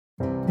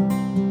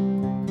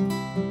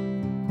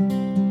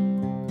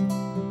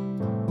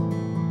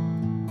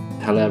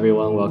Hello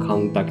everyone,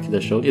 welcome back to the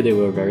show. Today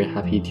we're very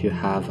happy to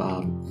have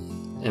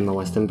Emma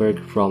Westenberg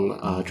from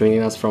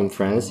joining us from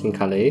France in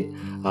Calais.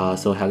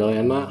 So hello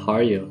Emma, how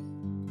are you?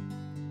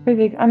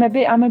 Perfect. I'm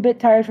a bit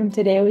tired from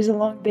today. It was a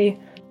long day,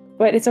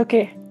 but it's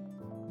okay.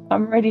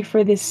 I'm ready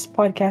for this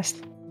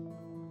podcast.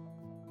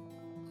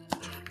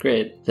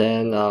 Great,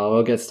 then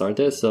we'll get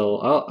started. So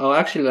I'll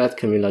actually let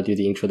Camila do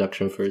the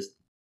introduction first.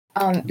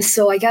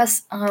 So I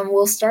guess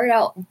we'll start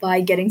out by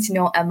getting to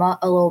know Emma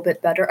a little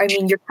bit better. I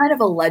mean, you're kind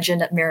of a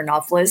legend at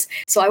Marinopolis,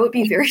 so I would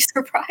be very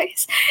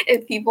surprised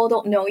if people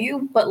don't know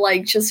you. But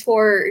like, just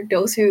for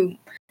those who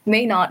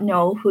may not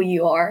know who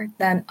you are,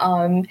 then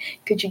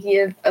could you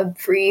give a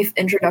brief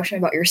introduction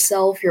about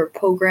yourself, your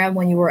program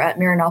when you were at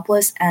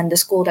Marinopolis, and the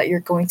school that you're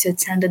going to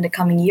attend in the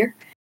coming year?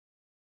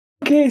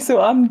 Okay,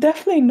 so I'm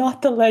definitely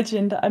not the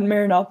legend at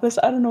Marinopolis.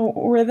 I don't know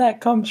where that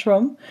comes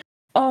from.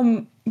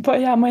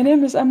 But yeah, my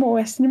name is Emma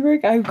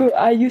Westenberg.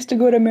 I used to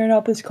go to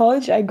Marinopolis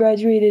College. I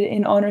graduated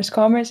in honors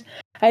commerce.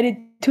 I did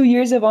 2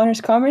 years of honors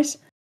commerce,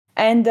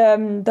 and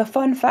the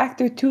fun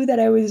factor too that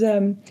I was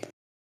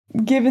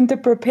given to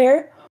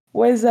prepare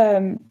was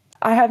I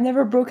have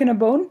never broken a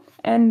bone,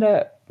 and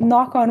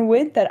knock on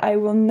wood that I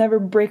will never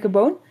break a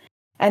bone,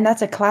 and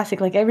that's a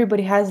classic. Like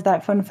everybody has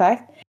that fun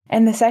fact.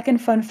 And the second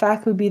fun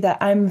fact would be that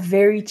I'm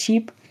very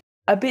cheap,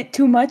 a bit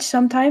too much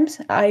sometimes.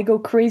 I go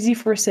crazy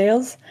for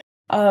sales.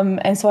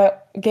 And so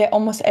I get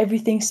almost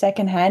everything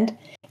secondhand,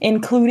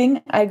 including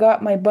I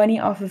got my bunny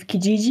off of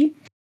Kijiji,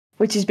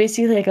 which is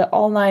basically like an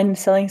online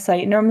selling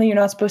site. Normally, you're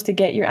not supposed to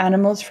get your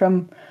animals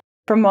from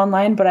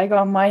online, but I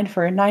got mine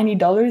for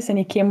 $90, and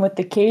he came with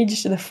the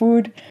cage, the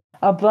food,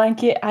 a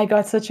blanket. I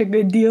got such a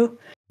good deal.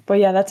 But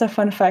yeah, that's a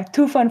fun fact.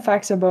 2 fun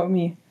facts about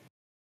me.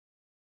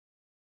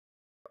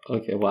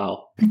 Okay,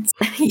 wow.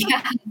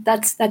 Yeah,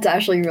 that's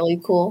actually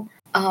really cool.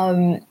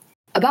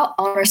 About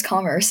honors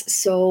commerce,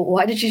 so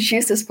why did you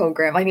choose this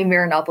program? I mean,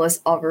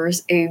 Marinopolis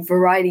offers a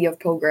variety of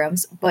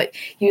programs, but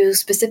you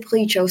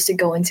specifically chose to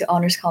go into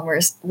honors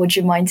commerce. Would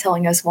you mind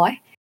telling us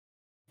why?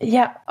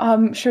 Yeah,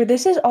 sure.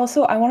 This is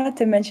also, I wanted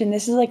to mention,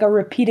 this is like a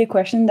repeated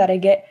question that I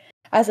get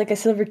as like a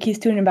Silver Key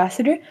student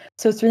ambassador.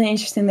 So it's really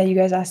interesting that you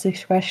guys asked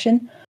this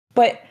question.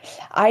 But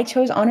I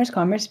chose honors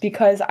commerce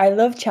because I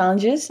love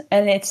challenges,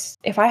 and it's,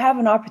 if I have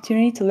an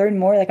opportunity to learn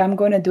more, like I'm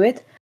going to do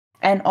it.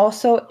 And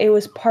also it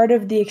was part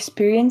of the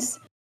experience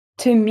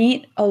to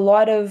meet a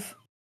lot of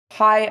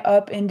high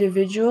up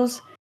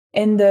individuals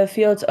in the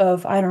fields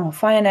of, I don't know,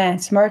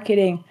 finance,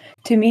 marketing,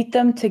 to meet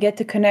them, to get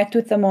to connect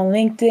with them on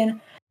LinkedIn,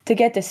 to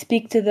get to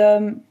speak to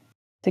them,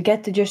 to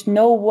get to just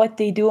know what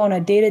they do on a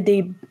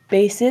day-to-day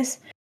basis,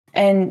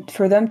 and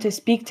for them to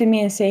speak to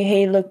me and say,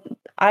 hey, look,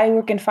 I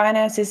work in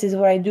finance, this is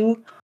what I do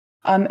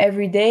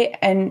every day,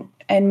 and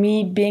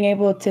me being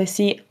able to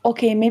see,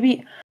 okay,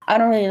 maybe I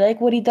don't really like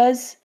what he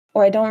does,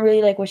 or I don't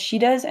really like what she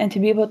does, and to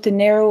be able to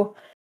narrow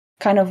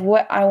kind of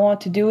what I want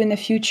to do in the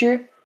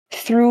future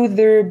through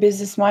their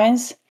business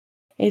minds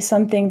is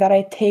something that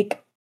I take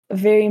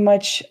very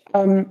much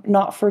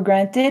not for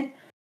granted.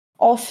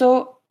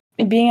 Also,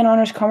 being in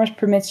honors commerce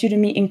permits you to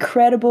meet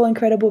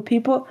incredible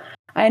people.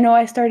 I know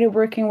I started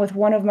working with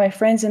one of my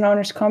friends in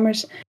honors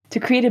commerce to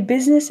create a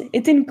business.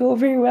 It didn't go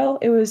very well.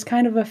 It was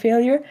kind of a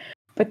failure,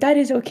 but that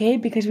is okay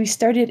because we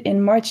started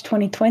in March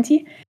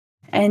 2020.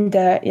 And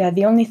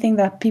the only thing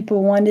that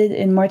people wanted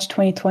in March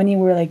 2020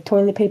 were like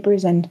toilet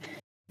papers and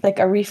like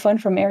a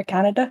refund from Air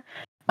Canada.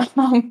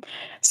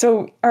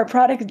 So our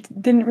product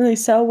didn't really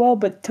sell well,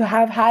 but to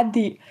have had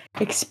the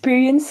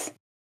experience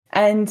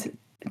and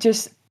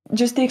just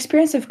the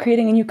experience of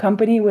creating a new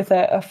company with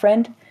a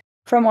friend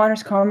from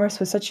honors commerce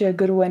was such a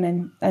good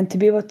one, and to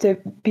be able to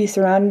be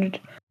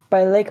surrounded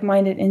by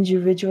like-minded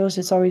individuals,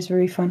 it's always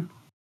very fun.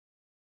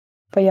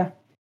 But yeah,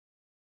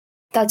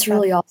 That's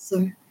really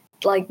awesome.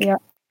 Like, yeah,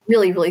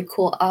 really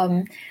cool.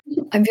 I'm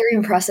very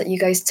impressed that you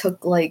guys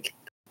took like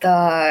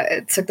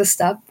the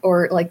step,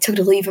 or like took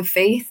the leap of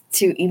faith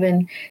to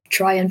even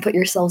try and put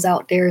yourselves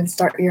out there and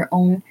start your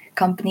own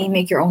company,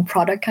 make your own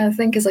product kind of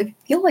thing. Because I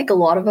feel like a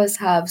lot of us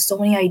have so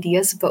many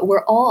ideas, but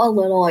we're all a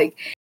little like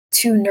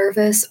too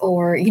nervous,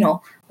 or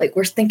like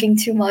we're thinking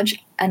too much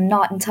and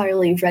not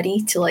entirely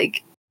ready to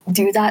like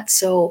do that.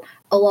 So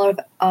a lot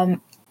of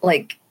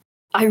like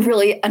I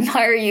really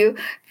admire you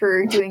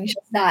for doing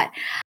just that.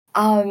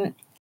 I'm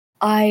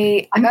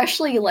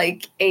actually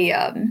like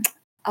a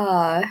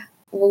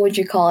what would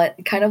you call it?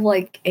 Kind of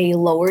like a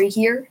lower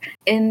year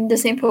in the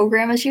same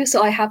program as you.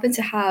 So I happen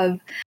to have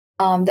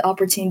the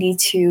opportunity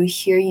to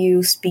hear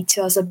you speak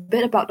to us a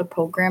bit about the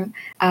program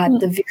at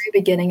the very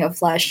beginning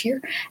of last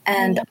year.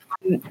 And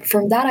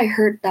from that, I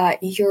heard that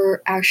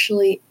you're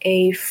actually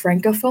a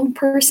francophone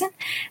person.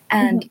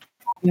 And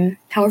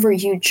however,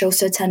 you chose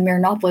to attend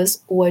Marinopolis,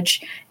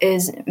 which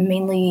is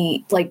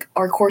mainly like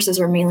our courses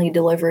are mainly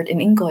delivered in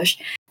English.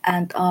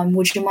 And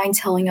would you mind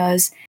telling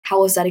us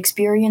how was that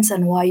experience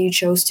and why you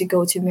chose to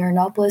go to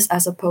Marinopolis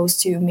as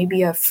opposed to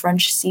maybe a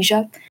French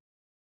CEGEP?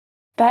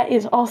 that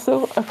is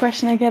also a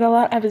question I get a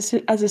lot as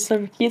a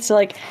Silver Key. So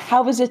like,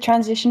 how was it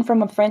transition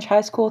from a French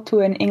high school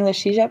to an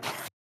English CEGEP?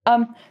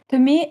 To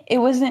me, it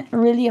wasn't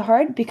really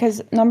hard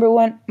because number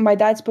one, my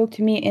dad spoke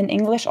to me in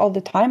English all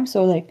the time.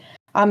 So like,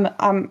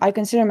 I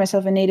consider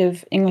myself a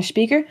native English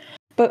speaker.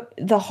 But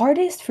the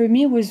hardest for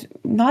me was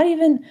not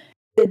even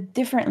the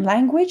different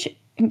language.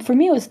 For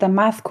me, it was the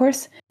math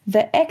course,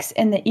 the X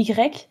and the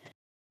Y.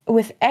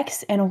 With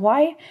X and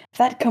Y,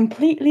 that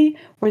completely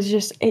was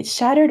just, it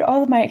shattered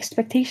all of my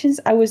expectations.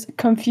 I was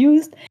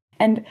confused.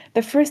 And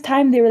the first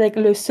time they were like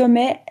le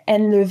sommet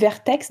and le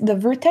vertex, the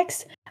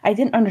vertex, I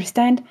didn't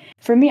understand.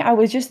 For me, I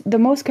was just the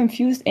most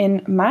confused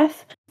in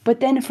math. But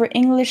then for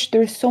English,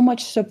 there's so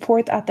much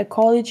support at the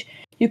college.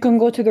 You can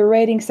go to the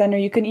writing center.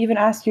 You can even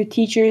ask your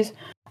teachers.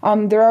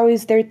 They're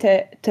always there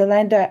to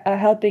lend a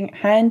helping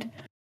hand.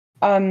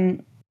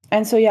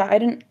 And so, yeah, I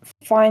didn't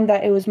find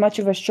that it was much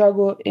of a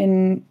struggle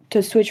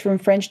to switch from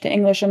French to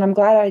English. And I'm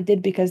glad I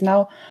did because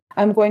now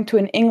I'm going to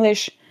an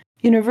English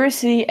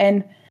university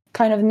and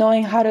kind of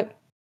knowing how to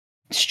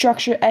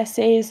structure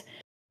essays,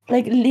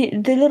 like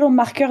the little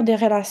marqueurs de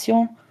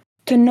relation,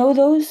 to know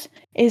those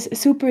is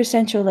super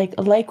essential. Like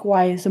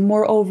likewise,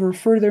 moreover,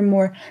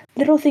 furthermore,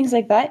 little things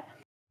like that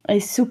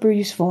is super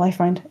useful, I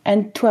find.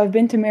 And to have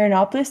been to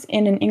Marianopolis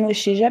in an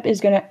English CEGEP is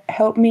going to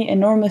help me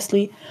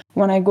enormously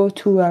when I go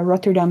to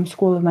Rotterdam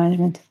School of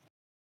Management.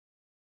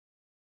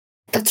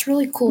 That's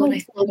really cool. And I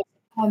think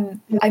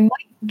I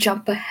might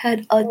jump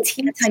ahead a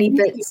tiny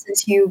bit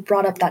since you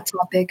brought up that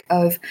topic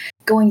of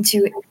going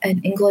to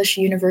an English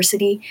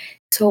university.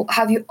 So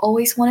have you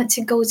always wanted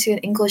to go to an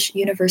English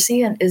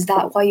university? And is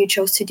that why you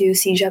chose to do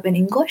CEGEP in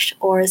English?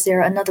 Or is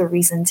there another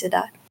reason to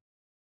that?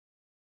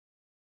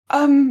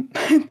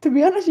 To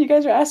be honest, you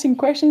guys are asking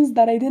questions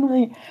that I didn't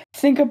really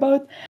think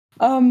about.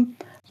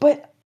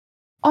 But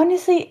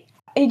honestly,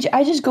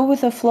 I just go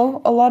with the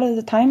flow a lot of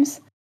the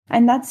times.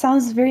 And that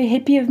sounds very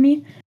hippie of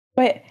me.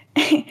 But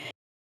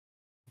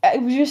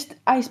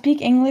I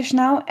speak English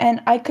now and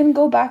I can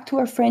go back to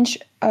a French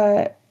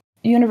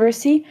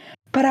university.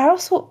 But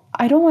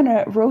I don't want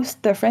to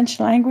roast the French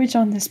language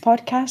on this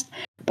podcast.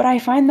 But I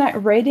find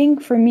that writing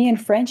for me in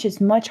French is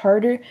much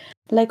harder.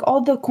 Like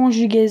all the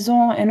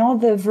conjugaison and all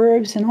the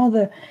verbs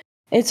and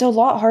it's a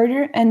lot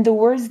harder. And the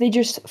words, they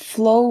just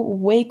flow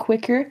way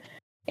quicker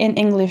in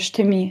English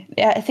to me.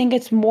 I think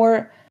it's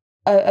more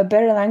a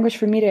better language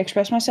for me to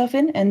express myself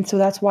in. And so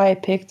that's why I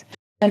picked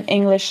an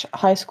English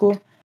high school.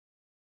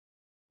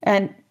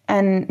 And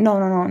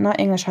no, not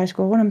English high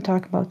school. What am I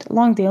talking about?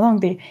 Long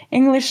day.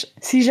 English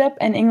CEGEP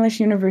and English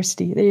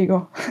University. There you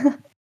go.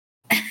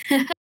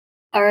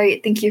 All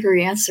right, thank you for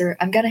your answer.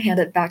 I'm going to hand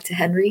it back to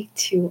Henry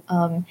to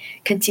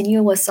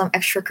continue with some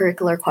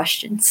extracurricular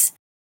questions.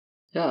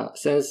 Yeah,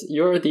 since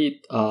you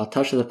already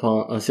touched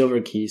upon a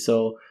Silver Key,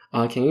 so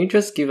can you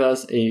just give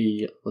us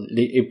a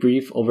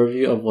brief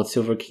overview of what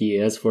Silver Key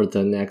is for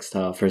the next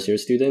first-year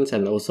students,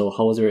 and also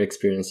how was your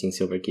experience in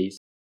Silver Keys?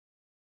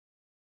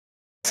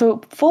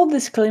 So, full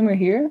disclaimer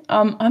here,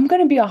 I'm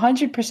going to be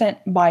 100%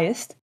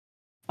 biased.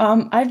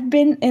 I've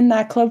been in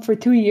that club for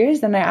 2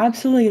 years, and I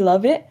absolutely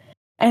love it.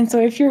 And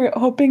so if you're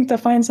hoping to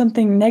find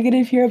something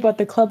negative here about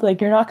the club, like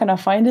you're not going to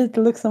find it,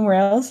 to look somewhere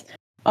else.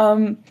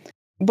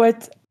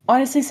 But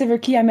honestly, Silver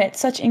Key, I met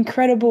such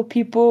incredible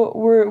people.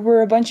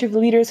 We're a bunch of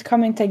leaders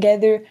coming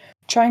together,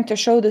 trying to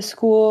show the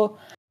school.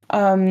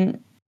 And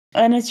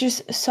it's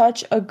just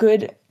such a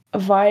good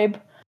vibe.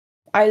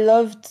 I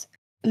loved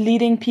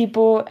leading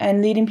people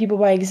and leading people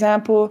by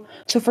example.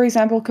 So for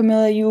example,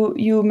 Camilla,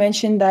 you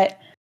mentioned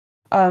that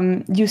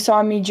you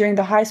saw me during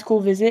the high school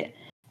visit,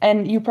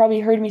 and you probably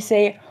heard me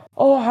say,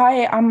 "Oh,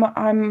 hi,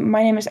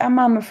 my name is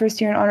Emma. I'm a first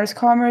year in honors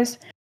commerce."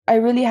 I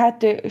really had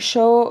to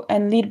show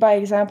and lead by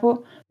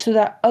example so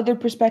that other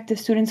prospective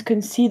students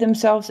can see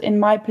themselves in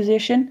my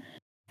position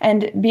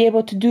and be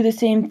able to do the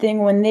same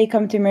thing when they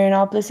come to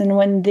Marianopolis and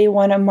when they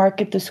want to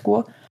market the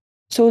school.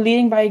 So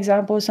leading by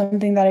example is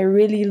something that I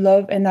really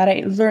love and that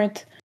I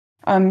learned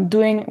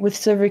doing with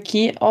Silver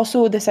Key.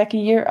 Also, the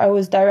second year, I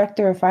was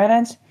director of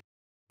finance.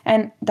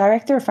 And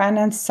director of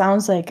finance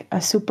sounds like a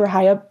super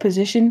high up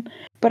position,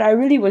 but I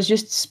really was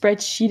just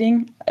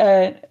spreadsheeting,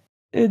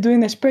 doing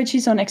the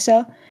spreadsheets on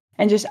Excel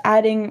and just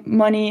adding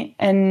money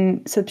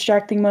and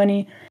subtracting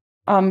money.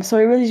 So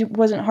it really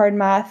wasn't hard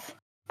math.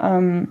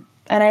 And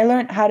I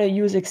learned how to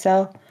use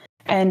Excel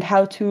and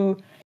how to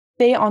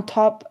stay on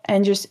top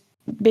and just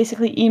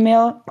basically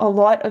email. A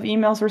lot of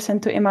emails were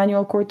sent to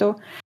Emmanuel Corto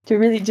to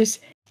really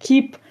just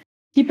keep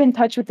in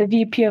touch with the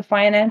VP of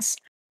finance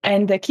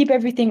and keep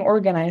everything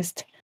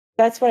organized.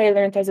 That's what I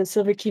learned as a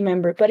Silver Key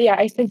member. But yeah,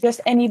 I suggest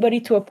anybody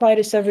to apply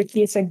to Silver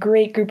Key. It's a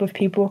great group of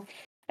people.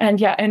 And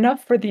yeah,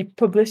 enough for the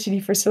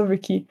publicity for Silver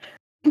Key.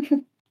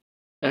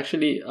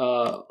 Actually,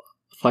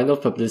 final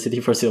publicity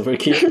for Silver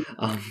Key.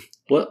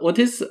 What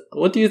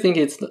do you think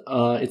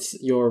it's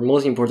your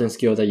most important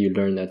skill that you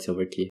learned at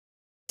Silver Key?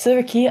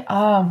 Silver Key,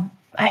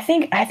 I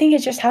think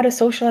it's just how to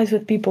socialize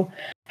with people.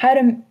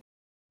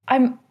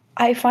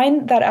 I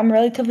find that I'm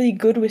relatively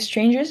good with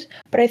strangers,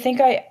 but I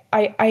think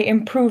I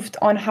improved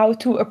on how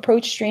to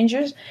approach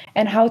strangers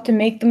and how to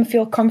make them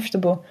feel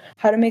comfortable.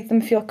 How to make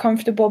them feel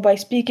comfortable by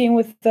speaking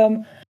with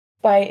them,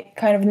 by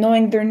kind of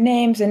knowing their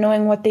names and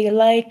knowing what they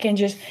like and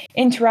just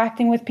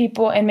interacting with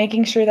people and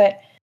making sure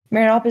that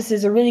Marianopolis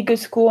is a really good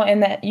school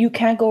and that you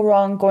can't go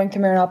wrong going to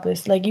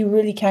Marianopolis. Like, you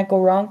really can't go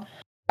wrong.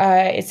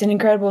 It's an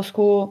incredible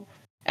school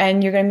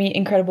and you're going to meet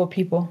incredible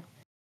people.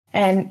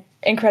 And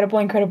incredible,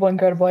 incredible,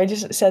 incredible. I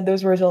just said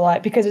those words a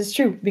lot because it's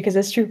true.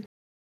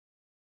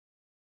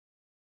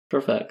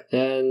 Perfect.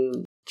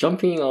 And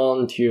jumping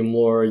on to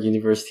more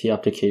university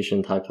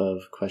application type of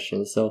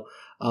questions. So,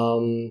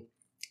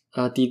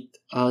 do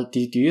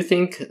you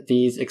think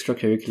these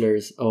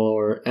extracurriculars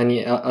or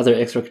any other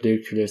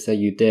extracurriculars that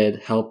you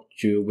did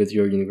helped you with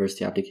your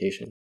university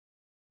application?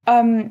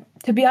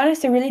 To be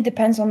honest, it really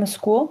depends on the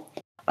school.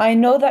 I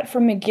know that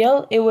for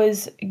McGill, it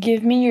was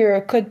give me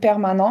your code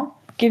permanent,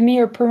 give me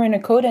your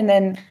permanent code, and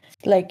then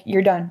like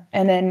you're done.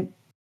 And then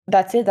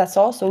that's it, that's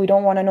all. So we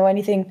don't want to know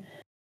anything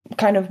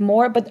kind of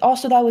more. But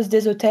also that was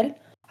des hôtels.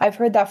 I've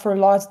heard that for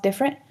law it's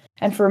different.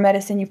 And for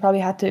medicine, you probably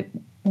had to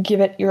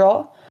give it your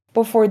all.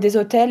 But for des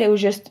hôtels, it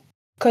was just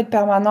code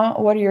permanent,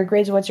 what are your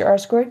grades, what's your R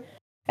score,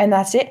 and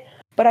that's it.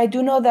 But I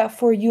do know that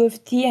for U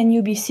of T and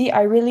UBC,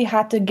 I really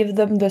had to give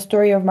them the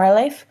story of my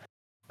life.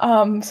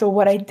 So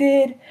what I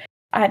did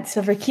at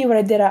Silver Key, what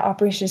I did at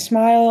Operation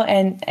Smile,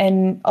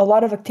 and a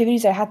lot of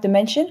activities I had to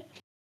mention.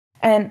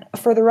 And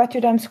for the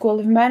Rotterdam School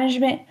of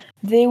Management,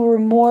 they were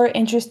more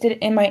interested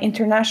in my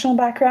international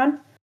background.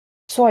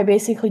 So I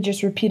basically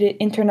just repeated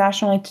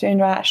international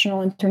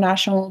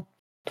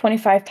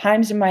 25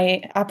 times in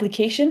my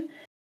application.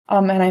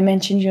 And I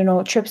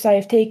mentioned, trips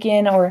I've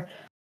taken, or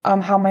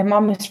how my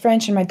mom is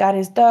French and my dad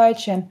is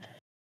Dutch, and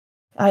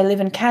I live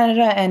in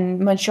Canada, and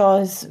Montreal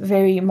is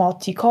very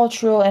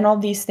multicultural, and all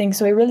these things.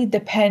 So it really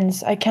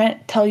depends. I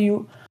can't tell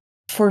you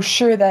for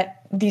sure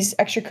that these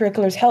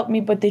extracurriculars help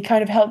me, but they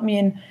kind of help me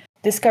in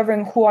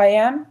discovering who I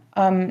am,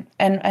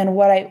 and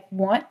what I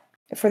want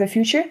for the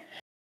future.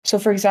 So,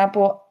 for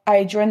example,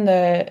 I joined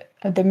the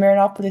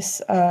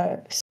Marianopolis. I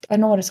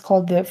don't know what it's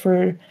called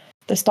for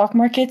the stock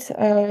market.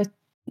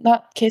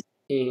 Not KISS.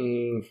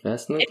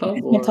 Investment club.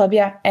 Investment club,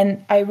 yeah.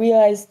 And I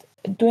realized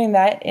doing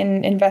that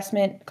in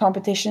investment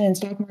competition and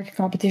stock market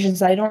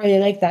competitions, I don't really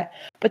like that.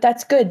 But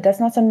that's good. That's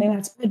not something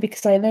that's good,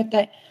 because I learned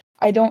that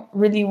I don't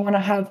really want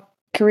to have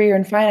career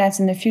in finance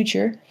in the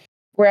future.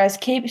 Whereas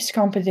CAPES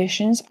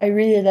competitions, I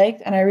really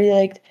liked, and I really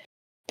liked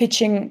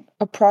pitching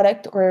a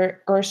product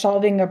or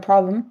solving a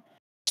problem.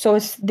 So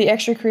it's the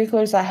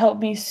extracurriculars that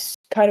helped me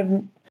kind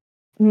of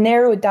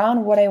narrow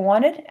down what I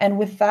wanted. And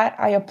with that,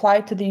 I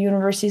applied to the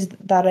universities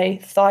that I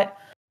thought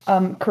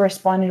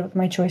corresponded with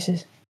my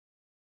choices.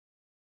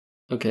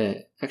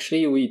 Okay,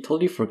 actually, we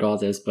totally forgot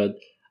this, but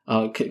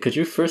could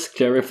you first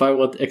clarify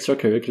what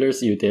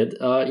extracurriculars you did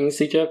in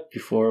CEGEP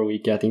before we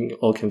getting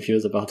all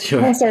confused about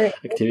your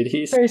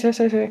activities?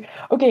 Sorry.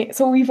 Okay,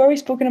 so we've already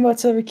spoken about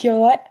Silver Key a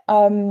lot.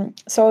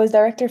 So I was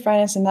director of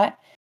finance in that.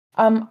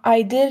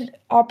 I did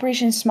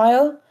Operation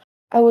Smile.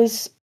 I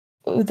was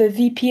the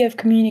VP of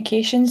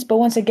communications, but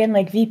once again,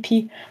 like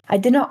VP, I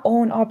did not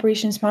own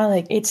Operation Smile.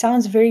 Like, it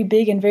sounds very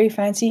big and very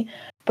fancy,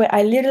 but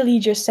I literally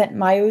just sent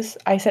Mayos.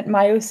 I sent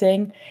Mayos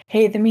saying,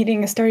 hey, the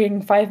meeting is starting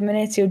in 5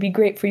 minutes. It would be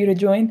great for you to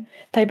join,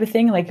 type of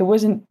thing. Like, it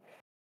wasn't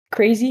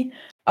crazy.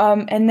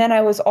 And then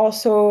I was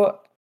also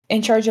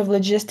in charge of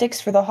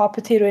logistics for the Hot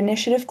Potato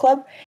Initiative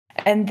Club.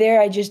 And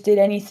there I just did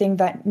anything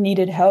that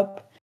needed help.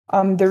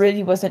 There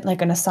really wasn't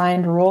like an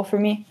assigned role for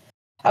me.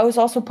 I was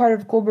also part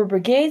of Global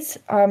Brigades.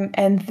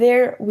 And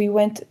there we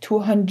went to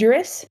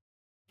Honduras,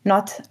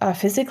 not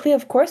physically,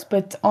 of course,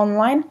 but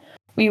online.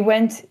 We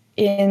went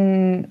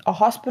in a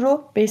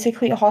hospital,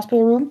 basically a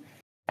hospital room,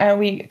 and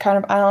we kind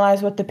of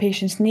analyzed what the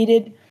patients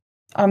needed.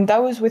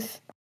 That was with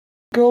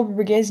Global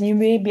Brigades, and you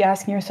may be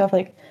asking yourself,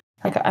 like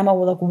Emma,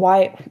 well, like,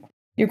 why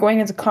you're going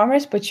into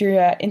commerce, but you're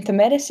into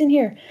medicine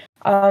here?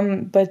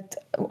 But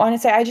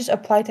honestly, I just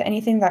apply to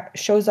anything that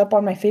shows up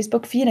on my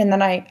Facebook feed, and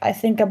then I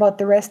think about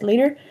the rest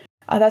later.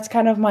 That's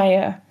kind of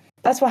my,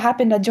 that's what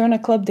happened at Join a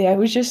Club Day. I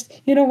was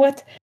just, you know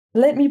what,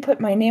 let me put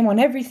my name on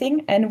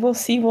everything, and we'll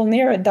see, we'll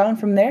narrow it down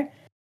from there.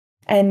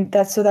 And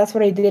that's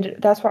what I did.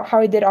 That's how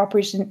I did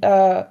Operation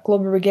Global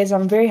Brigades.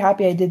 I'm very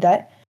happy I did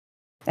that.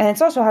 And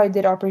it's also how I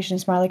did Operation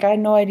Smile. Like, I had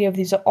no idea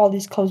of all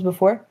these clubs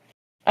before.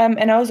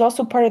 And I was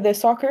also part of the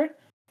soccer,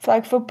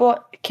 flag football,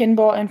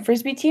 kinball, and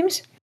frisbee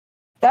teams.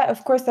 That,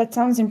 of course, that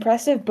sounds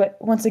impressive, but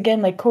once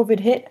again, like, COVID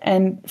hit,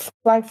 and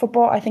flag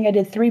football, I think I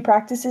did 3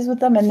 practices with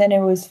them, and then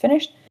it was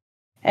finished.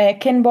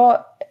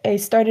 Kinball, I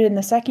started in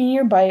the second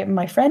year by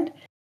my friend.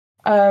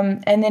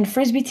 And then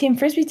frisbee team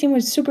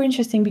was super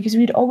interesting because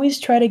we'd always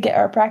try to get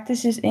our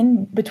practices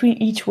in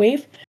between each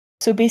wave.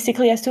 So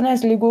basically, as soon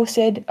as Legault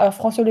said,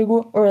 François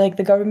Legault, or like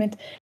the government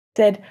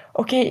said,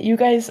 okay, you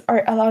guys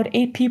are allowed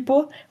 8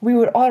 people, we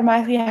would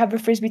automatically have a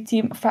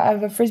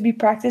frisbee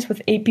practice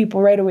with 8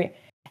 people right away.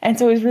 And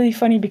so it was really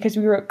funny because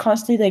we were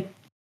constantly like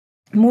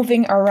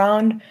moving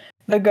around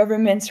the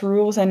government's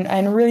rules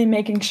and really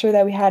making sure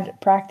that we had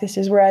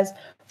practices. Whereas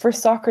for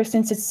soccer,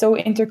 since it's so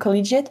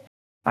intercollegiate,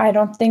 I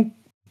don't think,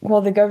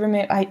 well, the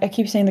government, I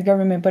keep saying the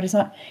government, but it's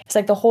not, it's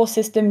like the whole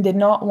system did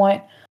not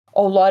want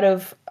a lot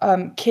of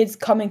kids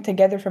coming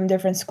together from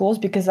different schools,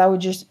 because that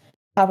would just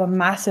have a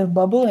massive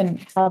bubble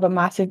and have a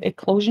massive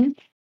explosion.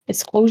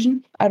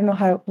 I don't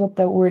know what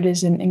the word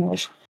is in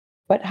English,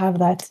 but have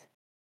that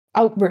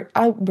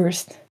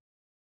outburst.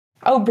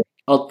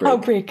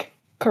 Outbreak.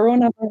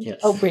 Coronavirus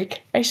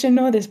outbreak. I should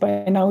know this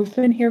by now. We've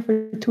been here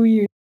for 2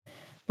 years.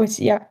 But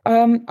yeah,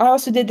 I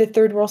also did the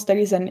Third World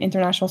Studies and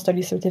International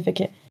Studies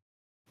certificate,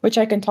 which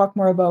I can talk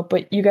more about.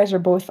 But you guys are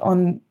both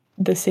on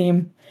the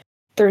same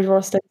Third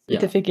World Studies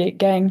certificate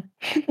gang.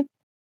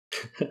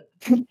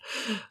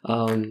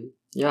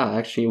 Yeah,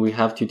 actually, we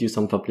have to do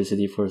some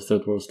publicity for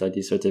Third World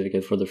Studies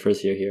certificate for the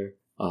first year here.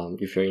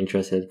 If you're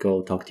interested,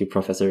 go talk to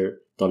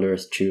Professor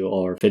Dolores Chu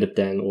or Philip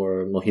Dan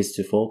or Mohis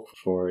Tufo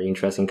for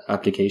interesting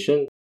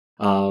application.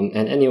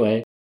 And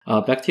anyway,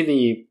 back to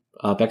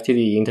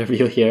the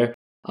interview here.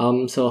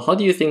 So how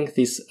do you think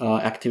these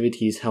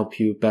activities help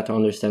you better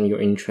understand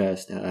your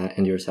interest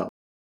and yourself?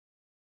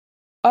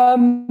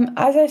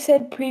 As I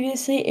said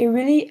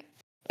previously,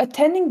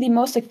 attending the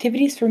most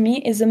activities for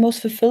me is the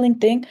most fulfilling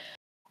thing.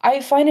 I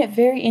find it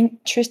very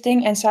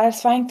interesting and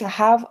satisfying to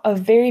have a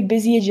very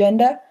busy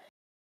agenda.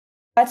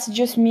 That's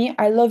just me.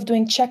 I love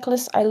doing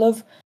checklists. I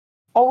love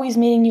always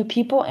meeting new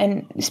people,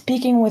 and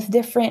speaking with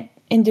different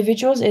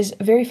individuals is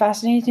very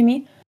fascinating to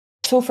me.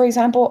 So, for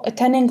example,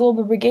 attending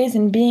Global Brigades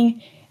and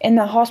being in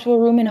the hospital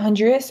room in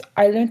Honduras,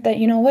 I learned that,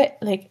 you know what,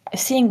 like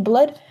seeing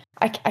blood,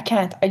 I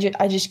can't.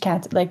 I just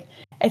can't. Like,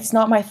 it's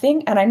not my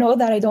thing, and I know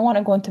that I don't want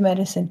to go into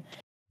medicine.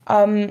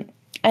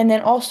 And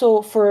then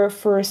also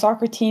for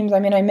soccer teams, I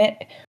mean, I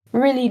met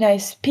really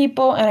nice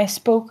people and I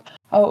spoke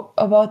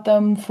about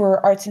them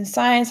for arts and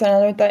science, and I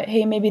learned that,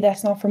 hey, maybe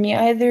that's not for me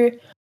either.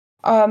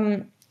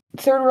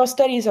 Third world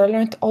studies, I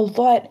learned a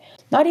lot,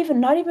 not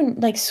even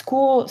like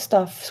school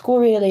stuff, school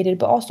related,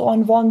 but also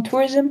on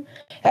volunteerism.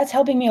 That's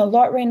helping me a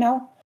lot right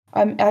now.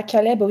 I'm at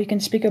Calais, but we can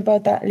speak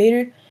about that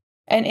later.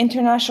 An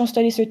international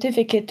studies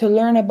certificate to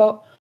learn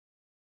about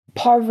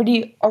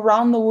poverty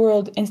around the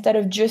world instead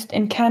of just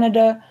in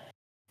Canada.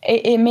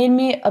 It made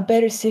me a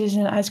better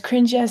citizen. As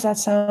cringy as that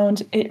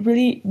sounds, it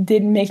really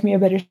did make me a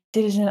better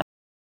citizen.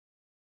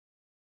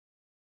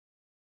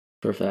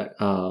 Perfect.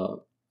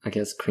 I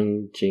guess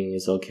cringing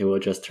is okay. We'll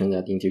just turn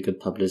that into good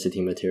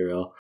publicity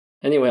material.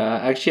 Anyway,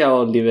 actually, I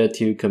will leave it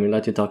to Camilla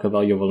to talk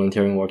about your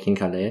volunteering work in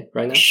Calais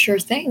right now. Sure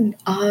thing.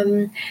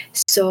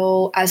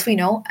 So as we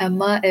know,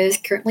 Emma is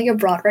currently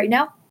abroad right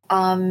now.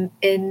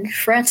 In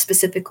France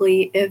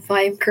specifically, if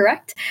I'm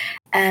correct.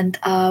 And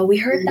we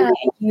heard that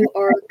you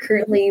are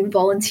currently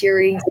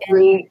volunteering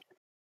in,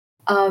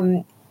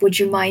 would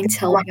you mind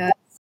telling us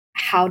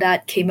how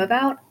that came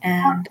about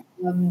and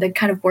the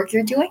kind of work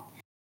you're doing?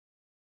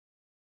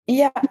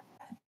 Yeah,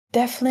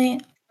 definitely.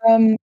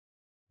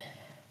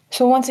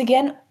 So once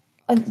again,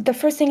 the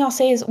first thing I'll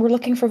say is we're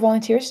looking for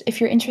volunteers.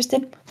 If you're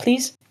interested,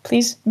 please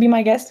be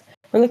my guest.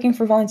 We're looking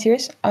for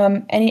volunteers.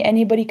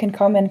 Anybody can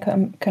come and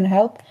can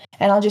help.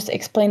 And I'll just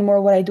explain more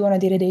what I do on a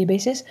day-to-day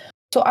basis.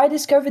 So I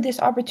discovered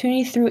this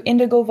opportunity through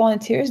Indigo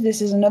Volunteers.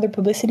 This is another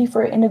publicity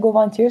for Indigo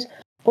Volunteers.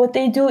 What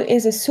they do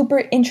is a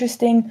super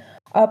interesting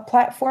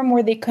platform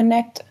where they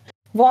connect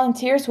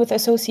volunteers with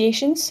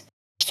associations.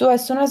 So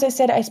as soon as I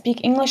said I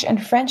speak English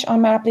and French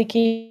on my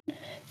application,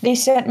 they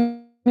sent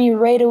me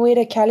right away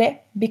to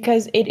Calais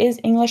because it is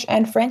English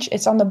and French.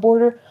 It's on the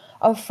border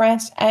of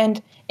France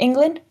and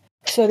England.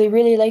 So they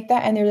really like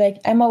that. And they're like,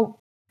 Emma,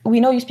 we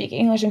know you speak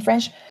English and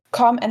French.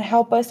 Come and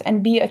help us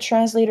and be a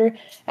translator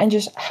and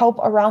just help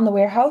around the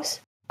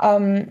warehouse.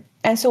 And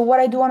so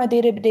what I do on a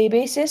day-to-day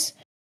basis,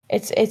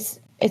 it's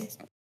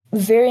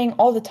varying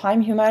all the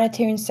time.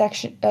 Humanitarian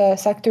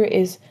sector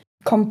is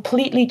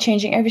completely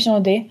changing every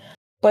single day.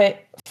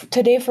 But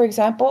today, for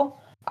example,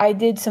 I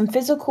did some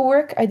physical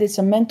work. I did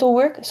some mental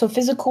work. So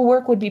physical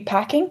work would be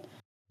packing.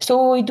 So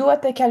what we do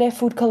at the Calais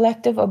Food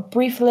Collective, a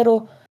brief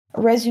little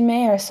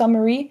resume or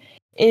summary,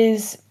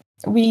 is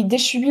we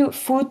distribute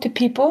food to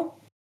people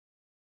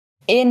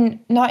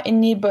not in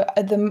need, but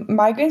the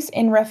migrants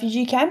in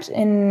refugee camps,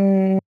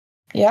 in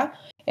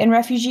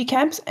refugee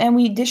camps, and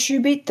we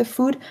distribute the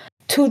food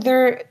to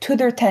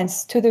their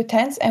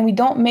tents, and we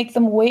don't make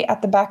them wait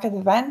at the back of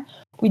the van.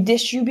 We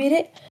distribute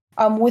it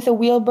with a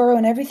wheelbarrow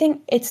and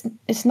everything.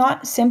 It's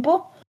not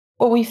simple,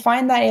 but we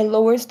find that it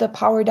lowers the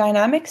power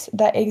dynamics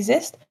that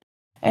exist,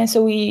 and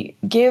so we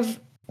give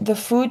the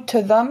food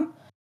to them,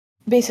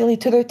 basically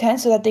to their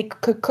tents, so that they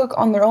could cook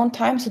on their own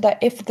time, so that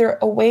if they're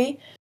away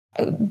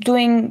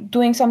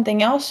doing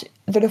something else,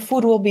 the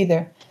food will be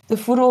there. The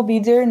food will be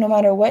there no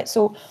matter what.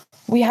 So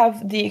we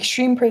have the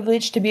extreme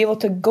privilege to be able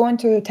to go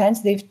into the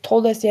tents. They've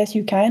told us, yes,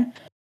 you can.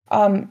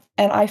 And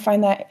I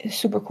find that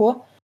super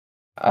cool.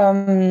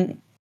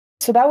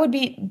 So that would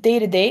be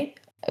day-to-day,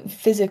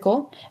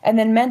 physical. And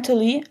then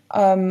mentally,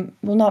 well,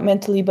 not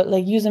mentally, but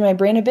like using my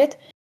brain a bit,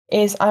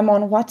 is I'm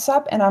on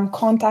WhatsApp and I'm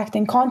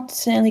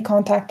constantly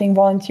contacting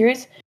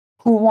volunteers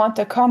who want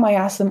to come, I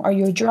ask them, are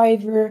you a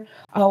driver?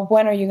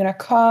 When are you going to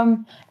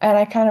come? And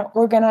I kind of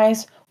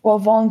organize what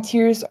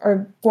volunteers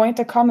are going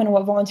to come and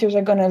what volunteers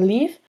are going to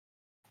leave,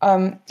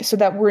 so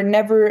that we're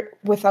never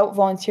without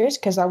volunteers,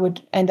 because I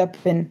would end up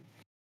in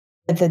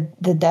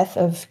the death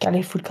of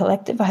Calais Food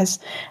Collective, as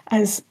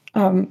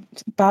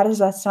bad as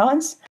that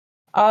sounds.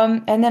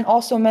 And then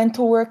also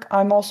mental work.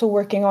 I'm also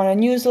working on a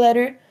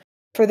newsletter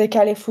for the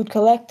Calais Food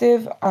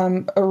Collective,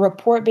 a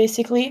report,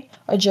 basically,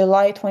 a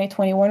July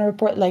 2021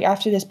 report. Like,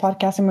 after this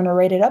podcast, I'm going to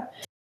write it up.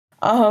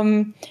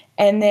 And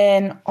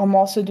then I'm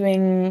also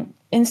doing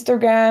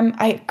Instagram.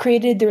 I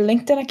created their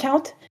LinkedIn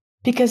account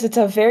because it's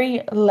a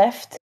very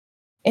left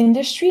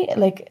industry.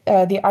 Like,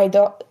 the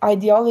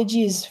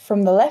ideology is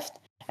from the left.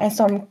 And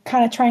so I'm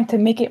kind of trying to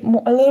make it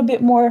a little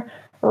bit more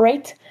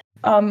right,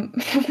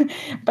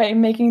 by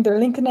making their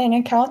LinkedIn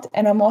account.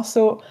 And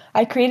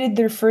I created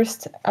their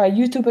first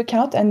YouTube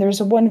account, and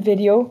there's one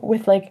video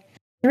with like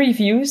 3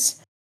 views.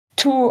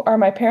 2 are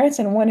my parents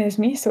and 1 is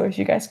me. So if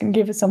you guys can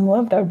give it some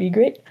love, that would be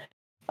great.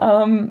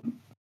 And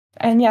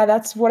yeah,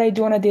 that's what I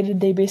do on a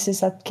day-to-day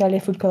basis at Calais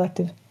Food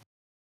Collective.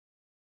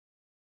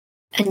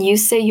 And you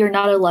say you're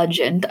not a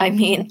legend. I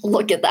mean,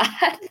 look at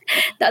that.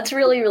 That's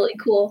really, really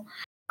cool.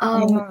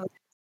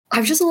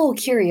 I'm just a little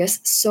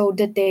curious. So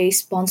did they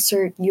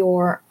sponsor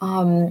your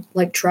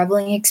like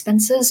traveling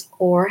expenses,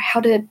 or how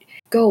did it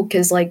go?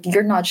 Because like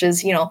you're not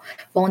just,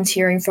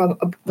 volunteering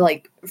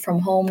from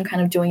home,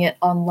 kind of doing it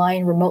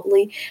online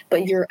remotely,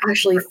 but you're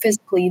actually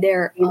physically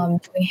there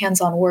doing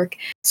hands-on work.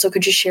 So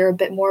could you share a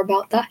bit more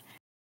about that?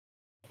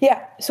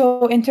 Yeah.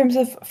 So in terms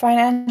of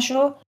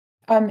financial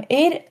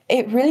aid,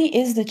 it really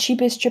is the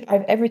cheapest trip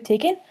I've ever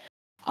taken.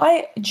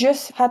 I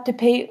just had to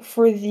pay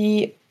for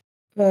the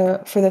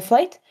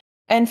flight.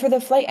 And for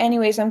the flight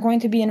anyways, I'm going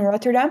to be in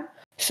Rotterdam.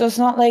 So it's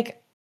not like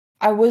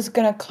I was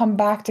going to come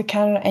back to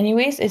Canada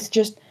anyways. It's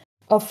just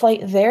a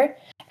flight there.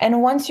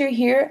 And once you're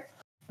here,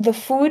 the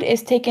food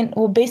is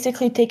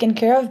basically taken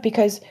care of,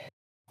 because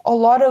a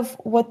lot of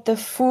what the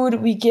food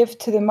we give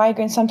to the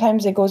migrants,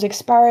 sometimes it goes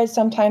expired.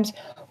 Sometimes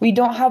we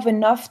don't have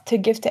enough to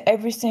give to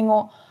every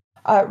single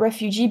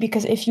refugee,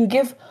 because if you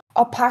give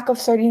a pack of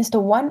sardines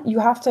to one, you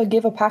have to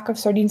give a pack of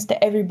sardines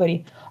to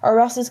everybody, or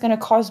else it's going to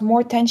cause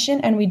more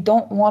tension, and we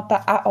don't want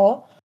that at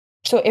all.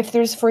 So if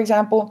there's, for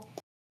example,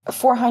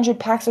 400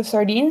 packs of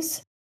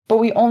sardines, but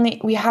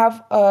we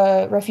have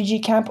a refugee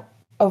camp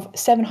of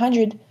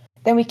 700,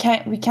 then we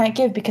can't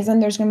give, because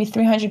then there's going to be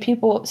 300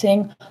 people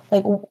saying,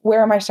 like,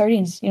 where are my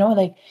sardines?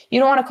 Like, you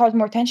don't want to cause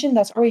more tension.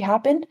 That's already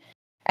happened.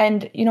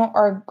 And,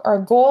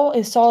 our goal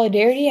is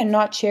solidarity and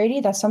not charity.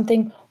 That's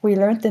something we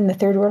learned in the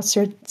Third World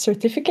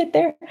certificate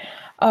there.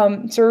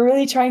 So we're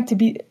really trying to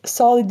be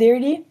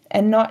solidarity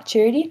and not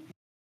charity.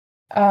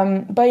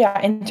 But yeah,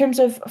 in terms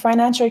of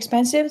financial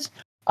expenses,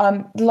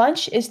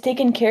 lunch is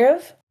taken care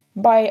of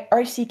by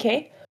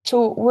RCK.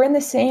 So we're in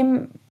the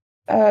same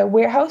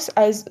warehouse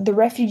as the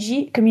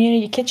Refugee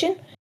Community Kitchen.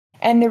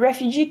 And the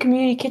Refugee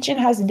Community Kitchen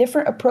has a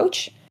different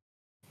approach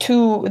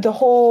to the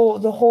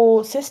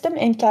whole system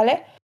in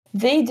Calais.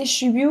 They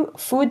distribute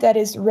food that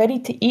is ready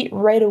to eat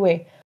right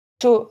away.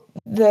 So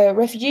the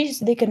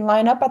refugees, they can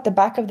line up at the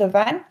back of the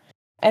van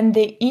and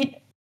they eat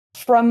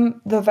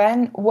from the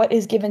van what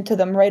is given to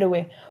them right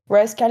away.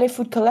 Whereas Calais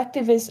Food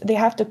Collective they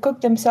have to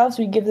cook themselves.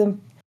 We give them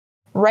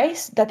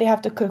rice that they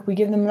have to cook. We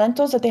give them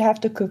lentils that they have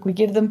to cook. We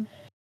give them,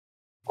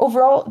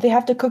 overall, they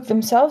have to cook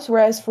themselves.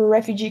 Whereas for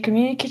Refugee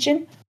Community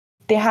Kitchen,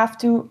 they have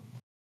to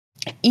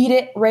eat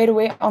it right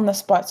away on the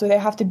spot. So they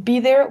have to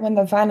be there when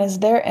the van is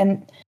there,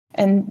 and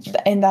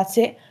that's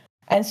it.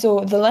 And so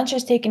the lunch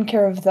is taken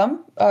care of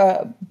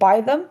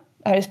by them,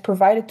 and is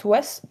provided to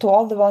us, to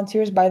all the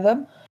volunteers, by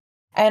them.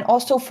 And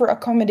also for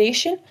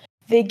accommodation,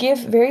 they give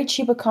very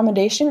cheap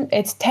accommodation.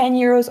 It's 10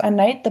 euros a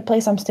night, the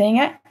place I'm staying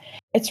at.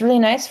 It's really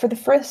nice. For the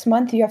first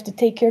month, you have to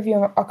take care of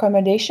your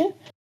accommodation.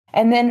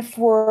 And then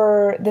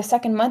for the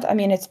second month,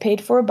 it's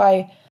paid for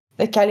by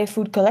the Calais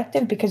Food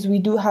Collective, because we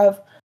do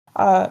have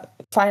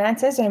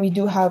finances and we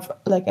do have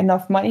like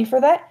enough money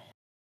for that.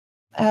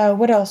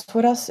 What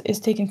else is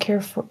taken care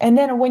of? And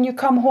then when you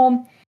come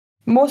home,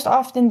 most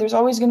often there's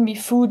always going to be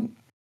food.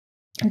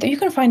 You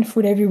can find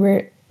food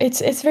everywhere.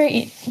 It's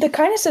very, the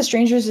kindness of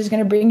strangers is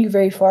going to bring you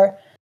very far.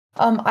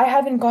 I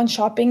haven't gone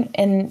shopping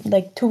in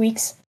like 2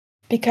 weeks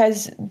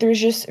because there's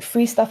just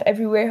free stuff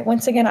everywhere.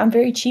 Once again, I'm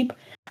very cheap.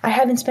 I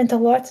haven't spent a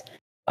lot.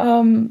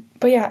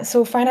 But yeah,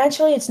 so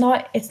financially it's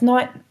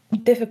not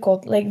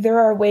difficult. Like, there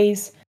are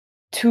ways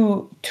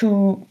to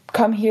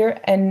come here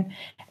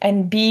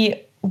and be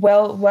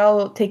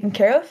well taken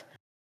care of.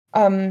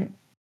 And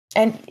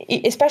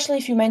especially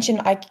if you mention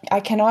I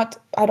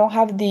don't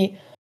have the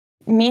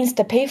means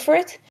to pay for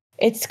it,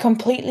 it's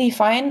completely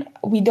fine.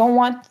 We don't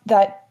want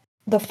that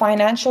the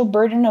financial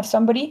burden of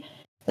somebody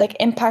like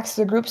impacts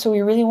the group, so we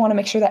really want to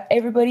make sure that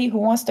everybody who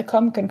wants to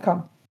come can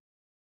come.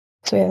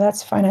 So yeah,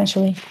 that's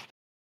financially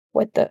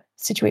what the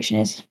situation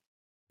is.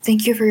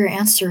 Thank you for your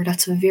answer.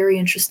 That's a very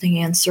interesting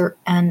answer,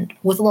 and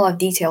with a lot of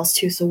details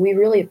too, so we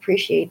really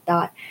appreciate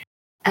that.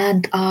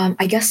 And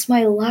I guess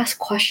my last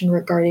question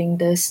regarding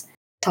this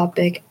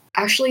topic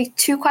actually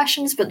 2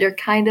 questions, but they're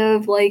kind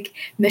of like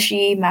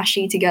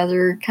mashy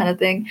together kind of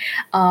thing.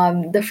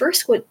 The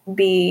first would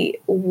be,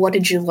 what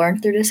did you learn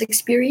through this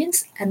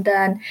experience? And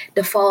then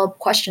the follow-up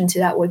question to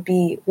that would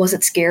be, was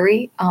it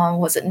scary?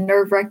 Was it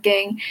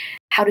nerve-wracking?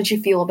 How did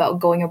you feel about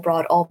going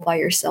abroad all by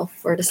yourself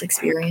for this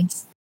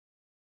experience?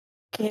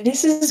 Okay,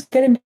 this is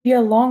going to be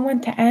a long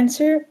one to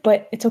answer,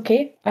 but it's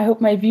okay. I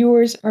hope my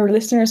viewers or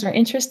listeners are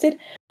interested.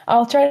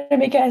 I'll try to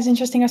make it as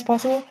interesting as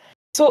possible.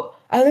 So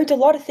I learned a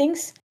lot of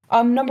things.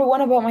 Number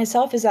one about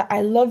myself is that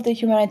I love the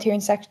humanitarian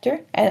sector,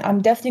 and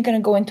I'm definitely going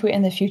to go into it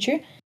in the future,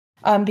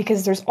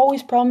 because there's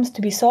always problems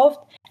to be solved,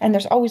 and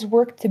there's always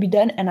work to be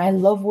done, and I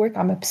love work.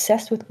 I'm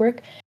obsessed with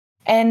work.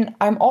 And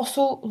I'm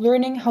also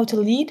learning how to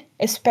lead,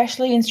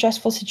 especially in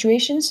stressful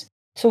situations.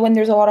 So when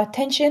there's a lot of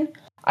tension,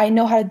 I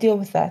know how to deal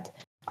with that.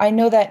 I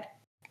know that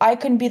I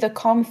can be the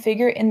calm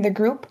figure in the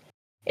group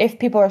if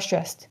people are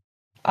stressed.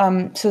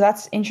 So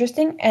that's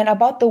interesting. And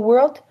about the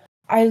world,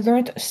 I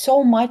learned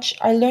so much.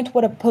 I learned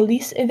what a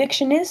police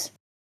eviction is.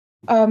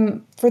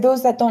 For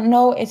those that don't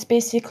know, it's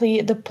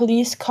basically the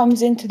police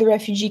comes into the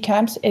refugee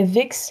camps,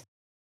 evicts,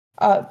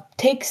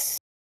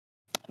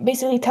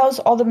 basically tells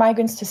all the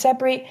migrants to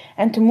separate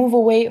and to move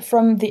away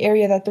from the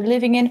area that they're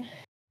living in,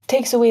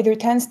 takes away their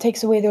tents,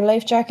 takes away their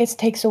life jackets,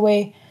 takes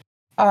away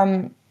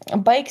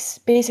bikes,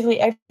 basically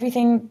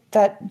everything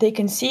that they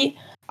can see,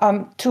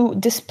 to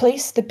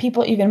displace the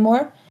people even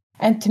more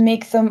and to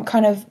make them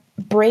kind of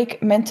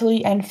break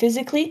mentally and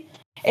physically.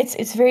 It's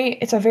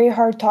a very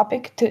hard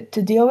topic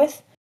to deal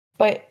with,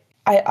 but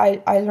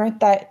I learned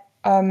that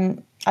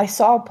I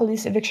saw a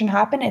police eviction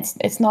happen.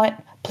 It's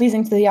not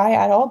pleasing to the eye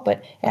at all,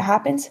 but it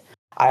happens.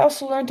 I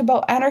also learned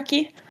about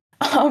anarchy.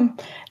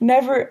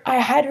 I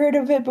had heard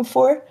of it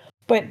before,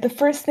 but the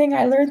first thing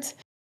I learned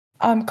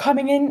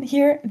coming in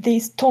here, they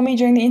told me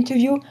during the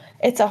interview,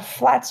 it's a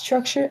flat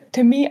structure.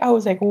 To me, I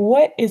was like,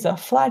 what is a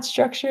flat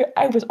structure?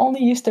 I was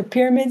only used to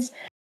pyramids,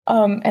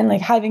 and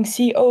like having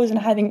COs and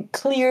having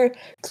clear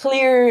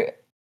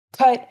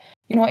cut.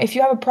 If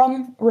you have a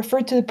problem,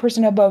 refer to the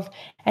person above.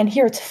 And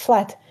here it's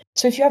flat.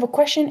 So if you have a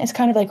question, it's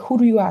kind of like, who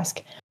do you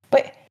ask?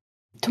 But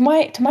to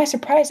my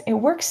surprise, it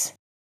works.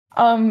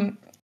 And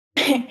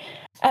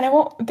I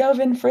won't delve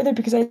in further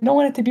because I don't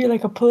want it to be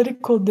like a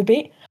political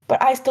debate,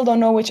 but I still don't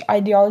know which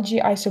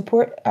ideology I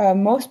support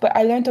most. But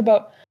I learned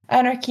about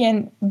anarchy,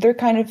 and they're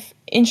kind of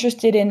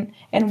interested in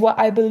what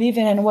I believe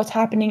in and what's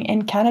happening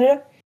in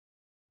Canada.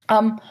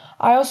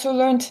 I also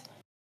learned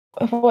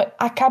what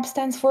ACAB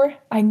stands for.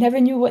 I never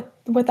knew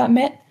what that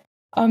meant.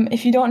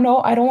 If you don't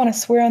know, I don't want to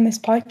swear on this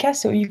podcast,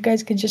 so you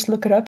guys could just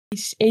look it up.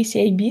 It's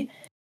ACAB.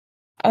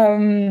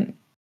 And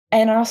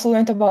I also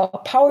learned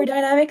about power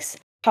dynamics,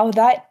 how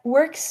that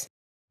works.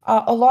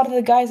 A lot of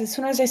the guys, as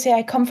soon as I say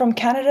I come from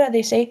Canada,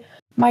 they say,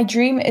 my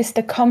dream is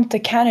to come to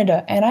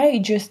Canada. And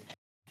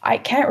I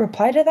can't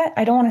reply to that.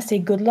 I don't want to say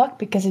good luck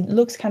because it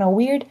looks kind of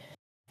weird.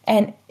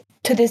 And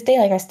to this day,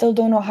 I still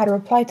don't know how to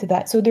reply to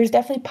that. So there's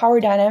definitely power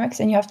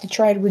dynamics, and you have to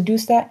try to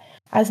reduce that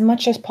as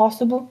much as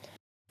possible.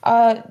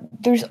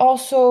 There's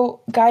also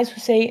guys who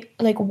say,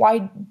 why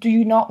do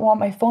you not want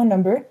my phone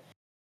number?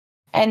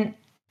 And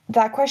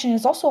that question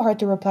is also hard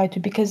to reply to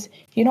because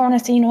you don't want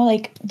to say,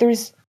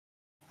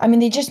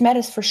 they just met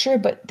us for sure,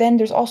 but then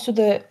there's also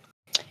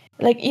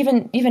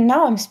even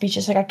now I'm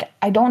speechless.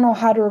 I don't know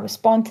how to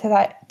respond to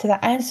that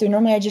answer.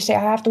 Normally I just say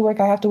I have to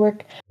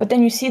work, but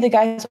then you see the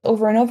guys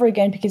over and over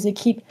again because they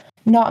keep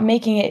not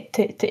making it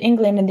to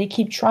England, and they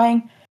keep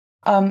trying,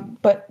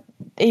 but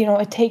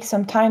it takes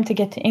some time to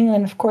get to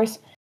England, of course.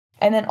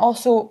 And then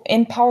also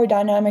in power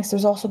dynamics,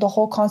 there's also the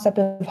whole concept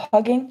of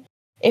hugging.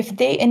 If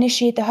they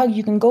initiate the hug,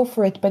 you can go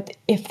for it. But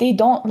if they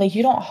don't,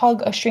 you don't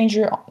hug a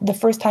stranger the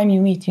first time you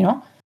meet,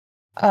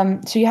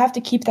 So you have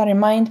to keep that in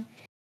mind.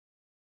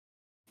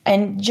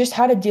 And just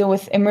how to deal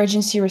with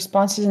emergency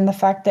responses and the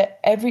fact that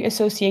every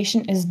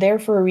association is there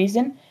for a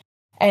reason.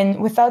 And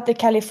without the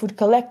Calais Food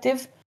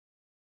Collective,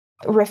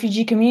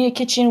 Refugee Community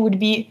Kitchen would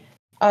be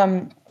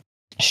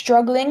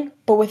struggling.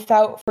 But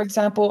without, for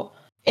example,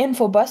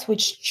 Infobus,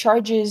 which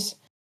charges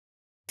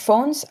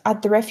phones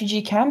at the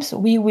refugee camps,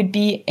 we would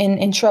be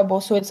in trouble.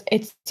 So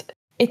it's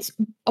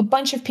a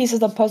bunch of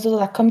pieces of the puzzle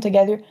that come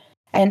together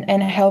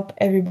and help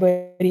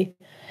everybody.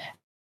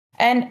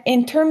 And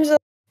in terms of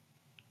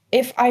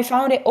if I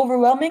found it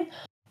overwhelming,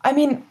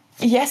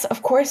 yes,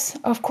 of course,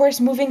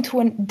 moving to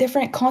a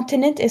different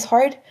continent is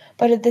hard,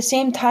 but at the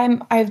same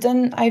time, I've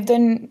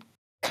done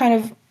kind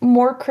of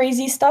more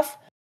crazy stuff.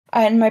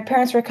 And my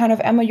parents were kind of,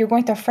 Emma, you're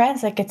going to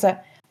France. It's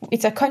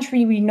a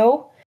country we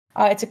know.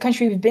 It's a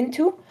country we've been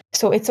to.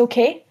 So it's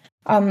okay.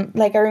 I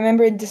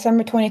remember in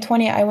December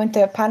 2020, I went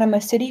to Panama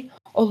City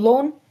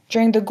alone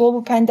during the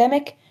global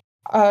pandemic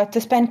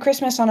to spend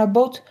Christmas on a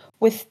boat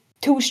with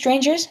 2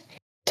 strangers.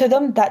 To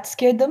them, that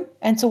scared them.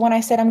 And so when I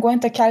said I'm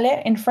going to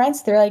Calais in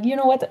France, they're like, you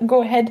know what,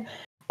 go ahead.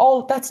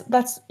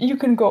 That's you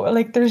can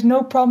go. There's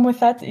no problem with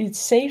that. It's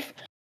safe.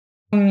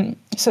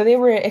 So they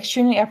were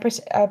extremely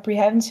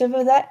apprehensive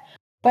of that.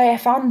 But I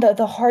found that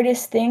the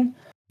hardest thing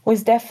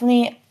was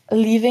definitely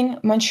leaving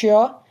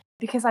Montreal,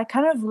 because I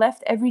kind of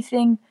left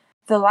everything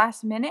the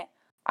last minute.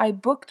 I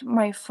booked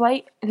my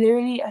flight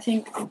literally, I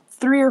think,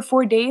 3 or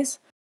 4 days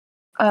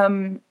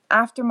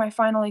after my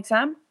final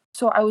exam.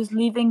 So I was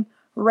leaving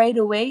right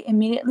away,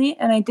 immediately,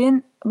 and I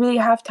didn't really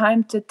have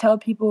time to tell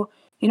people,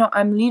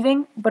 I'm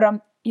leaving, but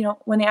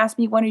when they asked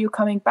me when are you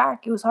coming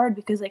back, it was hard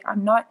because like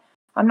I'm not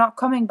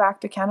coming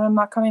back to Canada, I'm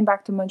not coming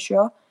back to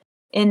Montreal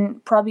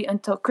in probably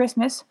until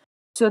Christmas.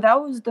 So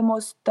that was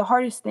the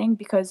hardest thing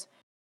because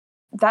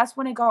that's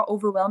when it got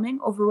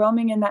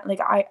overwhelming in that like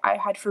I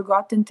had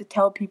forgotten to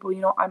tell people,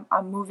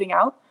 I'm moving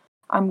out.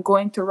 I'm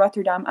going to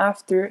Rotterdam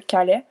after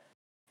Calais.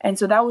 And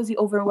so that was the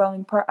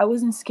overwhelming part. I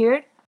wasn't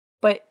scared,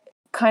 but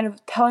kind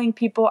of telling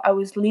people I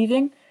was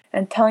leaving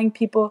and telling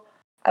people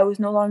I was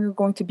no longer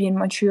going to be in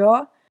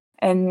Montreal.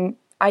 And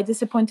I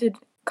disappointed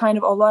kind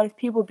of a lot of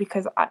people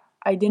because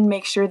I didn't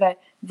make sure that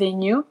they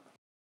knew.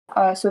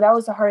 So that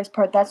was the hardest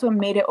part. That's what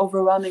made it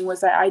overwhelming,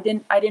 was that I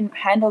didn't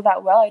handle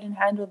that well. I didn't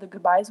handle the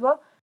goodbyes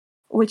well,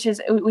 which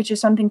is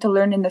something to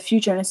learn in the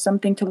future, and it's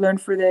something to learn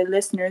for the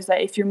listeners,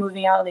 that if you're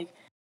moving out, like,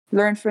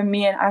 learn from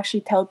me and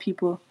actually tell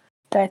people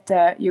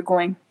that you're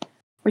going,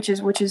 which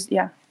is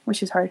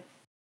hard.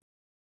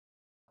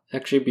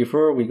 Actually,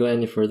 before we go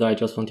any further, I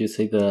just want to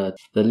say the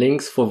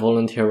links for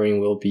volunteering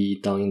will be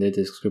down in the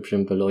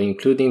description below,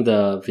 including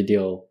the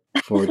video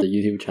for the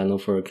YouTube channel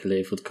for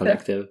Calais Food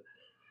Collective.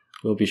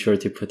 We'll be sure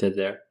to put it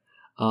there.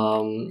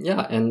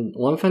 And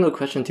one final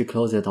question to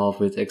close it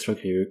off with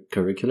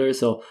extracurricular.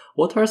 So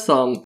what are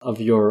some of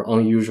your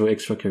unusual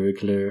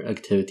extracurricular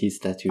activities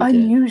that you did?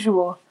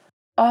 Unusual.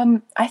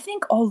 I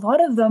think a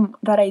lot of them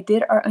that I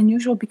did are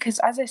unusual because,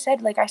 as I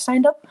said, like I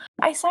signed up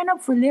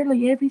for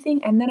literally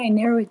everything, and then I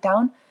narrow it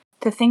down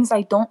to things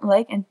I don't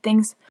like and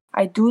things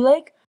I do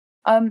like.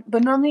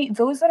 But normally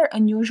those that are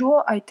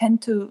unusual, I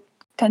tend to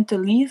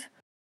leave.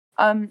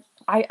 I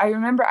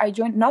remember I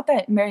joined, not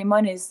that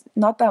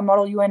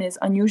Model UN is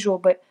unusual,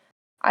 but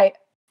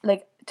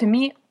to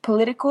me,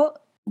 political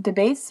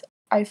debates,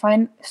 I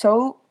find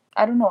so,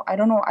 I don't know,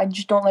 I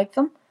just don't like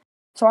them.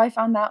 So I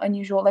found that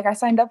unusual. Like, I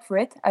signed up for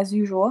it as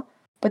usual,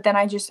 but then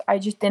I just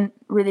didn't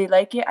really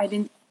like it.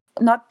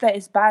 Not that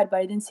it's bad, but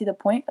I didn't see the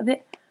point of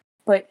it.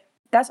 But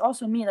that's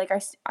also me. Like,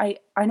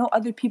 I know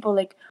other people,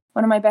 like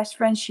one of my best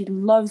friends, she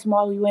loves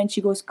Model UN.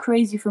 She goes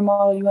crazy for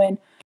Model UN.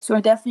 So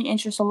it definitely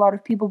interests a lot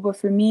of people, but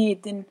for me,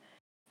 it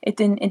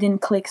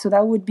didn't click. So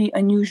that would be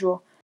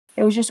unusual.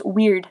 It was just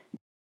weird.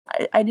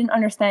 I didn't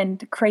understand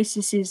the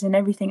crises and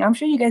everything. I'm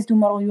sure you guys do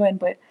Model UN,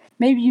 but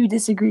maybe you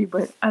disagree.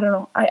 But I don't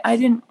know. I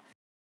didn't.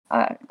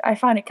 I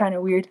find it kind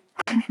of weird.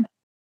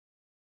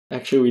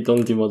 Actually, we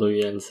don't do Model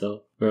UN,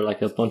 so we're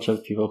like a bunch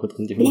of people who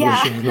don't do Model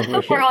UN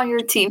over here. We're on your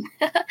team.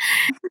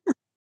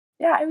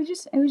 Yeah, it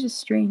was just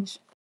strange.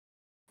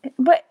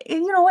 But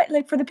you know what?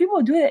 Like, for the people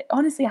who do it,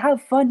 honestly, have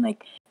fun.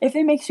 Like, if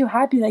it makes you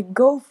happy, like,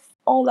 go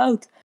all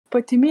out.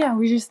 But to me, I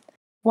was just,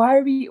 why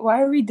are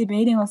we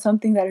debating on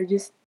something that are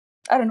just,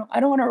 I don't know. I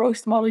don't want to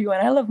roast Model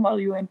UN. I love Model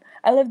UN.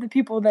 I love the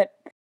people that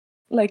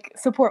like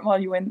support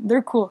Model UN.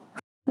 They're cool.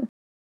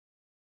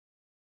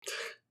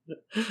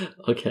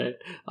 Okay.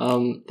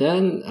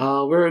 Then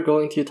we're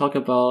going to talk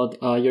about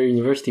your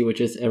university, which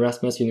is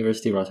Erasmus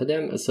University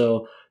Rotterdam.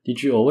 So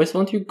did you always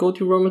want to go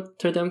to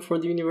Rotterdam for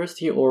the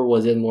university, or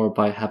was it more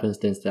by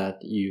happenstance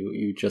that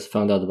you just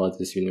found out about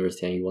this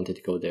university and you wanted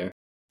to go there?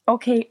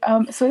 Okay,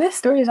 so this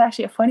story is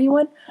actually a funny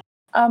one.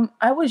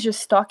 I was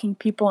just stalking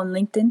people on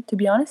LinkedIn, to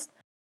be honest.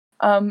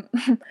 And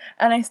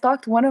I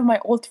stalked one of my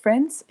old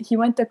friends. He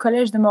went to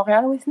Collège de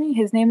Montréal with me.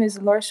 His name is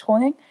Lars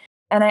Schoning.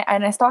 And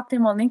I stalked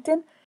him on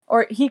LinkedIn.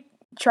 Or he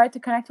tried to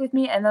connect with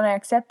me, and then I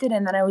accepted,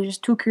 and then I was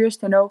just too curious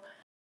to know,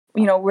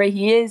 where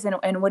he is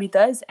and what he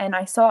does. And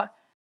I saw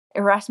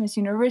Erasmus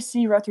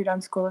University,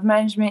 Rotterdam School of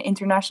Management,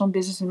 International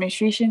Business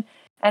Administration,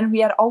 and we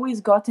had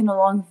always gotten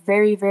along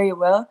very, very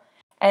well.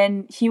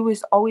 And he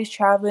was always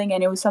traveling,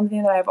 and it was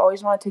something that I've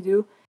always wanted to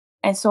do.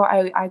 And so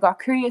I got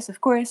curious, of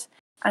course,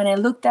 and I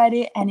looked at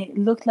it, and it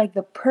looked like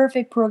the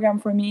perfect program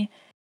for me.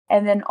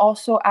 And then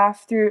also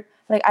after,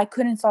 like, I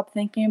couldn't stop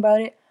thinking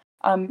about it.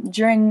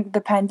 During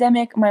the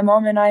pandemic, my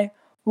mom and I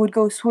would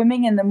go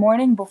swimming in the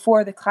morning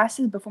before the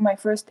classes, before my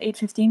first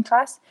 8:15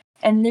 class.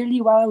 And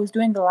literally while I was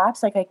doing the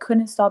laps, like, I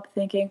couldn't stop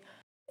thinking,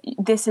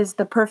 this is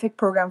the perfect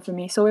program for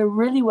me. So it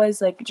really was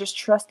like just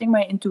trusting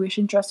my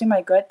intuition, trusting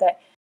my gut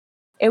that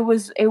it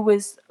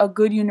was a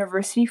good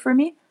university for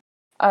me.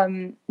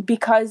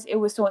 Because it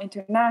was so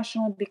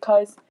international,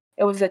 because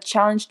it was a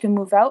challenge to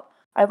move out.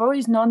 I've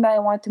always known that I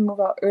wanted to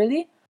move out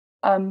early,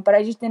 but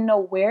I just didn't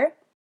know where.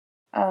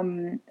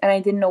 And I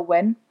didn't know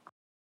when.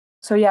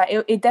 So yeah,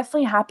 it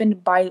definitely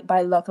happened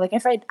by luck. Like,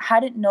 if I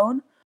hadn't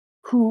known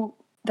who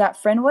that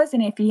friend was,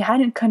 and if he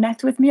hadn't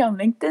connected with me on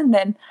LinkedIn,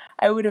 then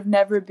I would have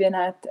never been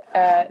at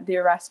the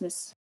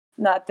Erasmus,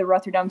 not the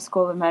Rotterdam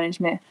School of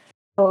Management.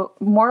 So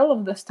moral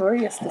of the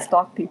story is to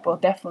stalk people,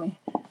 definitely.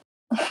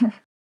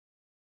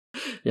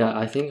 Yeah,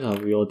 I think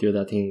we all do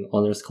that in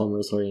honors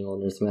commerce or in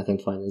honors math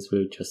and finance.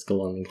 We just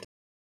go on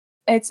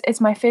LinkedIn.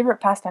 It's my favorite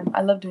pastime.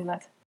 I love doing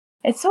that.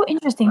 It's so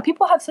interesting.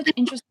 People have such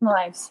interesting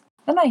lives.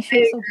 And I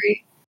feel so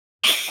agree.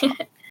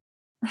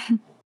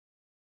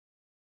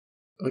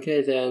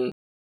 Okay, then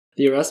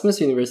the Erasmus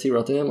University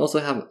Rotterdam also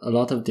have a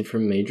lot of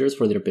different majors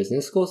for their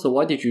business school. So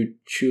why did you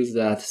choose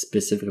that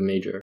specific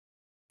major?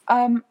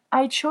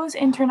 I chose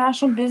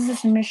international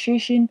business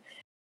administration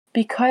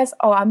because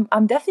I'm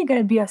definitely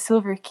gonna be a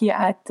silver key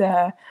at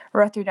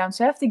Rotterdam,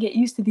 so I have to get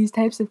used to these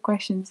types of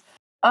questions.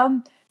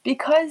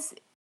 Because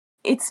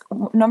it's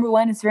number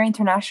one, it's very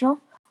international.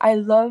 I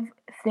love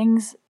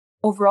things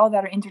overall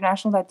that are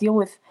international that deal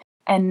with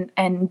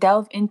and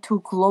delve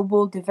into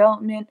global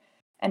development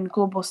and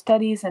global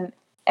studies and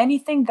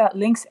anything that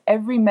links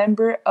every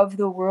member of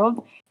the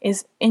world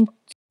is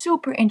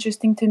super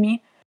interesting to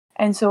me.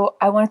 And so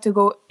I wanted to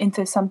go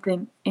into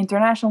something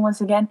international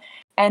once again.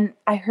 And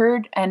I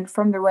heard, and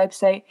from their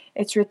website,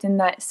 it's written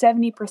that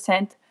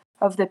 70%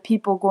 of the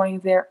people going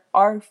there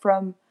are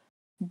from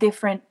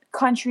different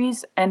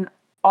countries and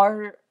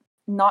are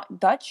not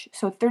Dutch.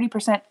 So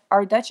 30%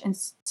 are Dutch and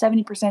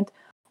 70%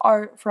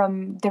 are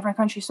from different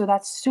countries. So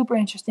that's super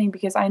interesting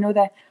because I know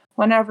that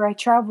whenever I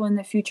travel in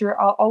the future,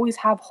 I'll always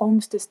have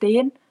homes to stay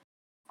in.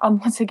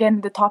 Once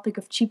again, the topic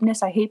of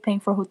cheapness, I hate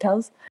paying for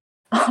hotels.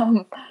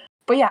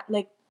 But yeah,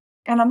 like,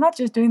 and I'm not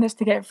just doing this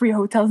to get free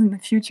hotels in the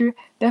future,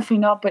 definitely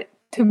not, but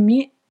to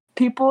meet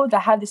people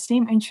that have the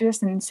same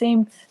interest and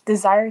same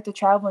desire to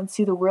travel and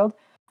see the world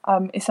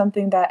is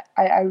something that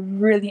I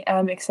really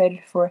am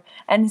excited for.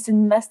 And it's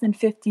in less than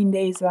 15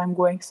 days that I'm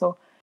going, so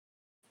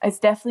it's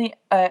definitely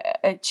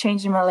a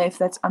change in my life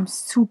that I'm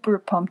super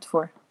pumped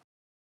for.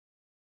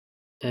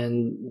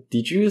 And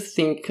did you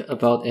think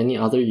about any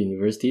other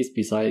universities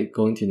besides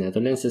going to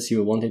Netherlands as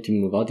you wanted to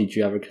move out? Did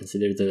you ever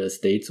consider the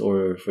States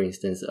or, for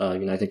instance,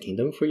 United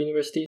Kingdom for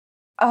university?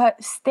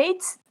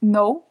 States,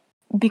 no,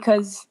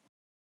 because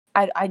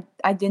I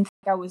didn't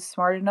think I was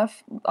smart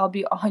enough. I'll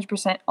be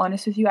 100%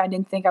 honest with you. I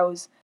didn't think I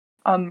was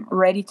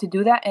ready to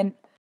do that. And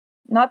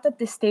not that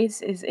the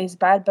States is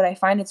bad, but I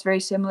find it's very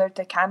similar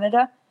to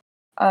Canada.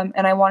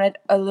 And I wanted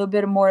a little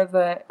bit more of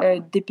a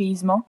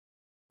dépaysement.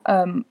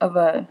 Of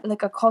a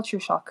like a culture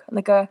shock,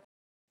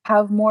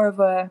 have more of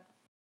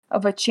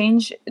a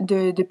change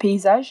de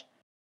paysage,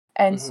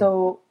 and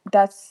so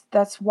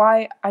that's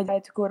why I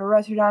decided to go to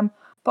Rotterdam.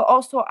 But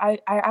also I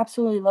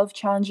absolutely love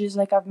challenges,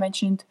 like I've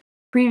mentioned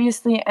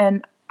previously,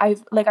 and I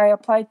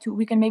applied to.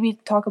 We can maybe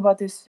talk about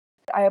this.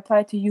 I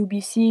applied to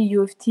UBC,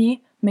 U of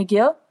T,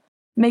 McGill.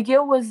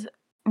 McGill was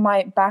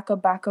my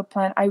backup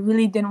plan. I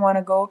really didn't want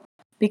to go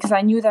because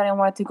I knew that I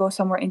wanted to go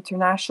somewhere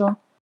international.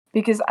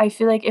 Because I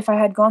feel like if I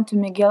had gone to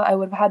McGill, I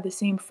would have had the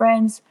same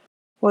friends.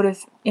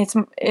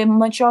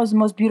 Montreal is the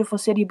most beautiful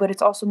city, but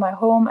it's also my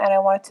home, and I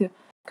wanted to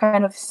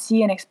kind of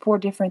see and explore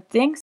different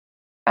things.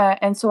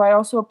 And so I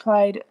also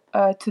applied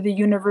to the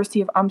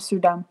University of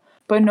Amsterdam,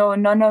 but no,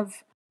 none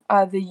of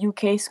the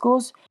UK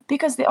schools,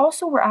 because they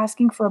also were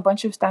asking for a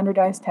bunch of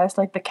standardized tests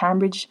like the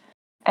Cambridge,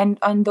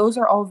 and those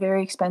are all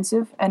very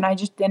expensive, and I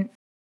just didn't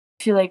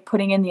feel like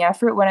putting in the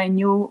effort when I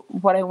knew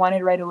what I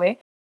wanted right away,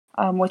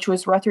 which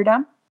was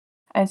Rotterdam.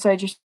 And so I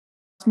just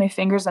crossed my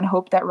fingers and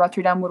hoped that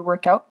Rotterdam would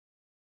work out,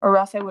 or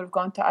else I would have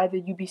gone to either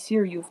UBC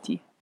or U of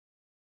T.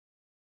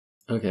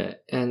 Okay,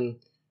 and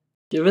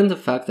given the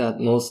fact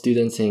that most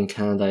students in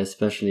Canada,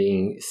 especially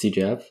in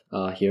CGF,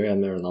 here at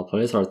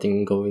Marinopolis, are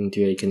thinking going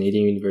to a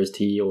Canadian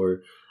university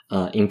or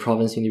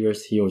in-province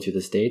university or to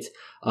the States,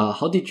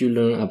 how did you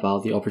learn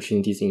about the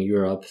opportunities in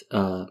Europe,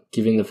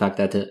 given the fact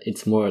that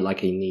it's more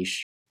like a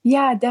niche?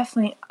 Yeah,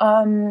 definitely.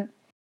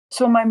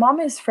 So my mom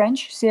is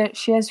French.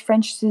 She has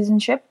French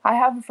citizenship. I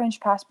have a French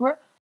passport.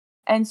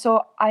 And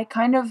so I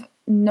kind of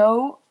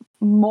know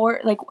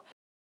more, like,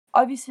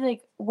 obviously,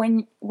 like,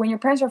 when your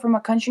parents are from a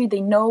country,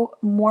 they know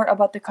more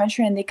about the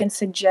country and they can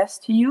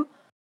suggest to you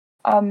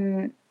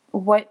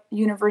what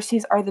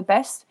universities are the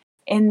best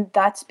in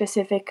that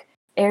specific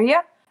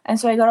area. And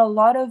so I got a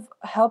lot of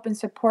help and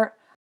support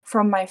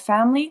from my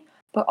family,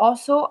 but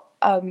also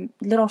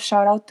little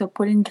shout out to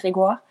Pauline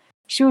Grégoire.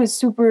 She was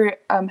super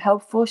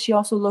helpful. She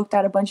also looked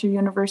at a bunch of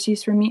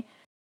universities for me,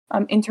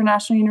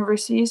 international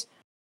universities,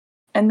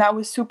 and that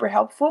was super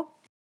helpful.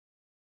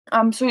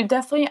 So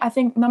definitely, I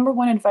think number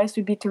one advice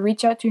would be to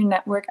reach out to your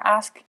network,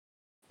 ask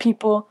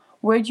people,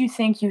 where do you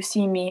think you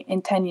see me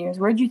in 10 years?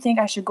 Where do you think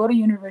I should go to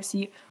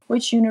university?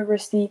 Which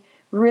university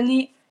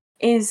really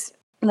is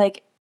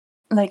like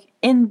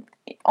in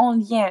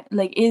lien,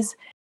 like is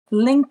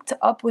linked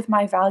up with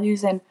my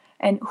values, and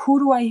who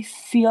do I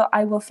feel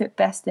I will fit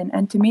best in?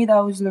 And to me,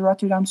 that was the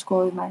Rotterdam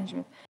School of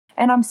Management.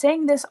 And I'm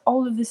saying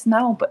all of this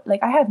now, but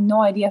like I have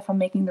no idea if I'm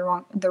making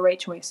the right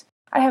choice.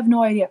 I have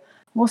no idea.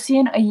 We'll see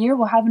in a year.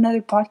 We'll have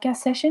another podcast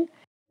session,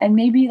 and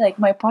maybe like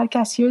my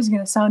podcast here is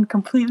gonna sound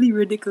completely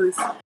ridiculous,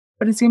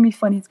 but it's gonna be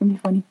funny. It's gonna be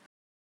funny.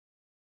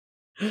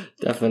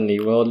 Definitely.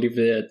 We'll leave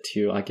it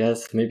to, I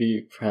guess,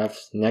 maybe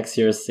perhaps next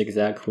year's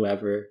zigzag,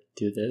 whoever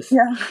do this.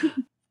 Yeah.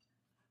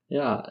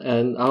 Yeah,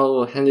 and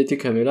I'll hand it to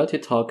Camila to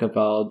talk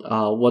about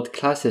what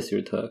classes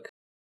you took.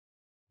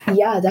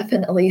 Yeah,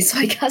 definitely. So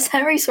I guess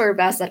Henry sort of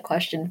asked that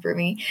question for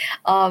me.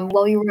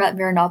 While we were at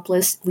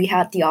Marinopolis, we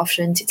had the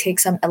option to take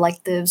some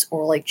electives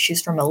or like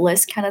choose from a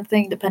list kind of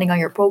thing, depending on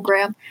your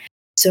program.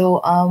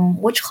 So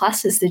which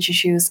classes did you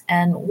choose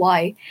and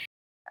why?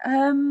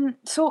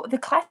 So the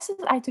classes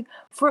I took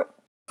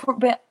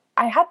but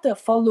I had to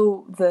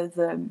follow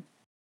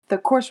the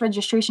course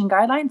registration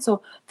guidelines.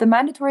 So the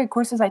mandatory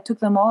courses, I took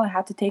them all. I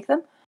had to take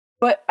them.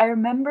 But I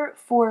remember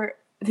for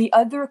the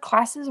other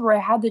classes where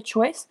I had the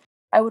choice,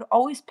 I would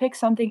always pick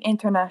something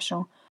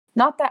international.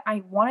 Not that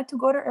I wanted to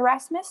go to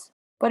Erasmus,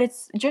 but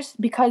it's just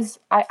because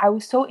I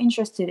was so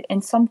interested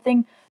in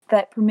something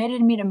that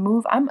permitted me to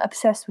move. I'm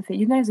obsessed with it.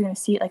 You guys are going to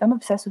see it. Like, I'm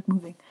obsessed with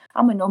moving.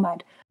 I'm a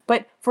nomad.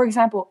 But for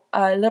example,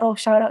 a little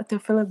shout out to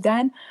Philip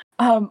Dan.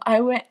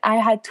 I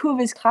had two of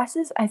his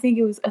classes. I think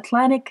it was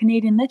Atlantic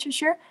Canadian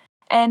Literature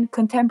and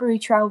Contemporary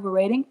Travel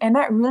Writing. And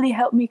that really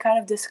helped me kind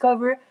of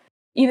discover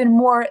even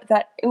more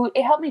that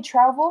it helped me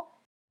travel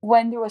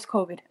when there was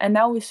COVID. And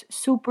that was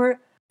super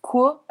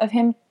cool of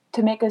him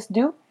to make us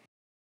do.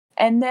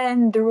 And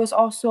then there was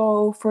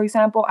also, for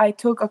example, I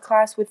took a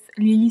class with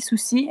Lily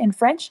Soucy in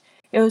French.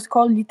 It was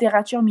called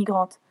Littérature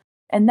Migrante.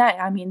 And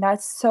that, I mean,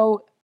 that's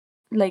so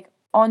like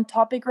on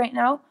topic right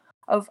now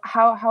of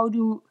how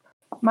do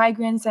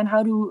migrants and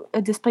how do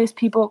displaced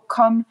people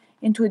come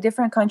into a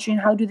different country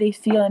and how do they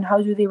feel and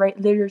how do they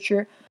write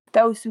literature.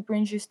 That was super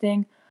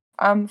interesting.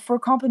 For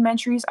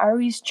complementaries, I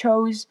always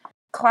chose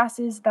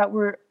classes that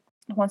were,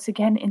 once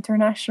again,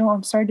 international.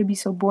 I'm sorry to be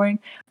so boring,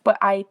 but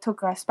I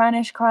took a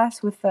Spanish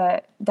class with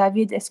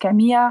David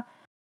Escamilla.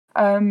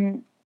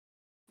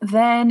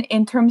 Then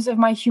in terms of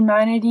my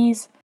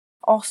humanities,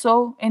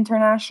 also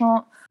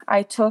international,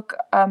 I took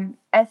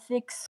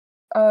ethics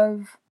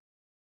of,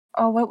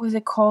 what was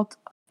it called?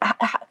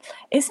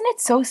 Isn't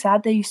it so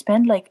sad that you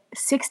spend like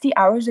 60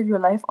 hours of your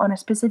life on a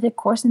specific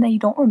course and that you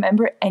don't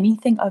remember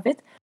anything of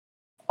it?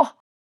 Oh,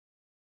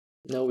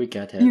 No, we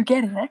get it. you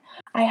get it, eh?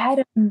 I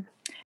had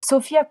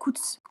Sofia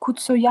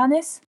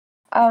Koutsoyanis.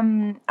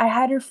 I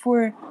had her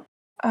for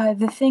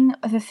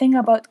the thing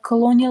about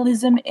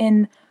colonialism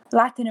in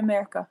Latin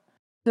America.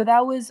 So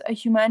that was a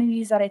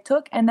humanities that I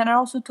took, and then I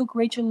also took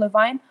Rachel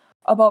Levine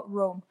about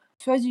Rome.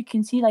 So as you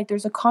can see, like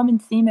there's a common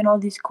theme in all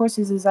these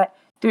courses is that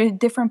there are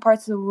different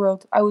parts of the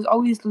world. I was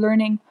always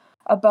learning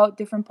about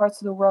different parts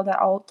of the world at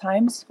all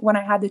times when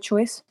I had the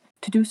choice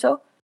to do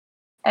so.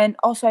 And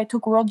also I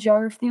took world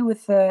geography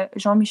with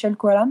Jean-Michel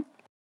Coilan,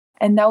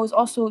 and that was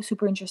also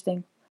super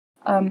interesting.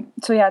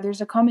 So yeah,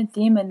 there's a common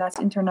theme, and that's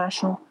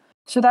international.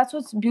 So that's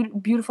what's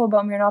beautiful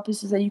about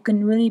Miranopolis is that you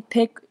can really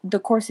pick the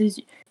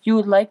courses you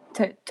would like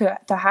to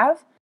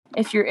have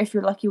if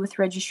you're lucky with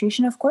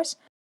registration, of course.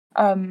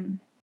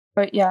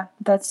 But yeah,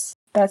 that's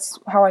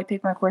how I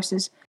pick my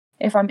courses.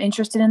 If I'm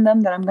interested in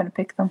them, then I'm gonna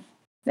pick them.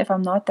 If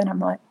I'm not, then I'm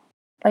not.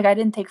 Like I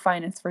didn't take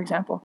finance, for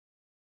example.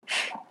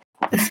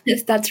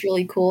 That's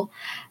really cool.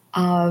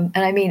 And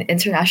I mean,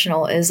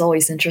 international is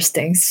always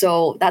interesting,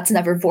 so that's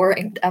never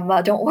boring,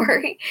 Emma. Don't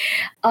worry.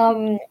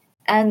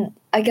 And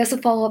I guess a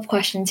follow-up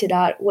question to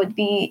that would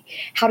be,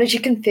 how did you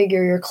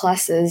configure your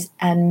classes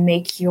and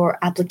make your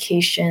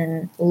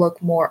application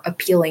look more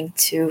appealing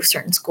to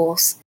certain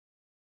schools?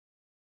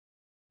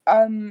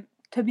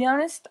 To be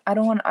honest, I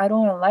don't want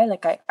to lie.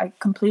 Like I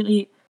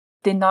completely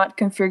did not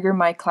configure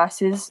my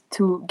classes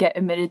to get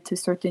admitted to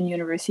certain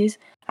universities.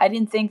 I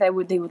didn't think they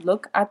would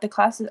look at the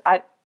classes.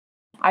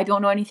 I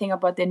don't know anything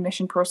about the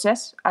admission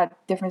process at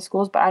different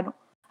schools, but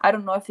I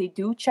don't know if they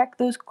do check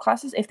those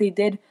classes. If they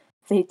did,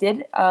 they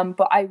did.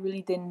 But I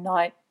really did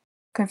not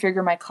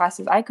configure my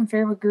classes. I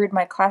configured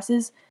my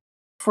classes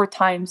for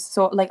times.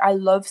 So like I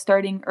love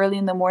starting early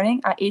in the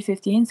morning at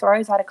 8:15. So I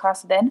always had a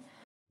class then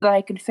that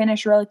I could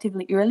finish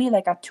relatively early,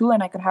 like at 2,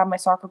 and I could have my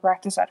soccer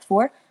practice at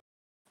 4.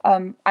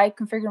 I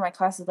configured my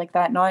classes like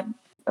that, not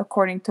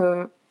according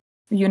to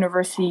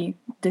university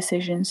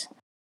decisions.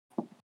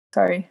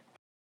 Sorry.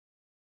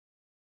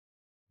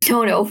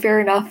 No, fair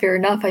enough, fair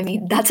enough. I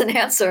mean, that's an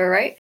answer,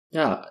 right?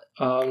 Yeah.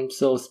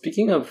 So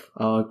speaking of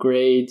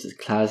grades,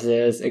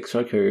 classes,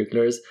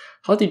 extracurriculars,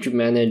 how did you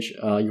manage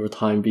your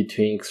time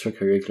between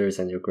extracurriculars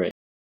and your grades?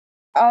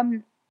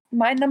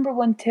 My number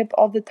one tip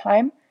all the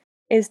time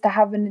is to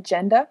have an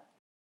agenda.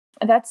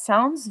 And that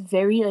sounds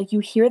very like you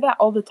hear that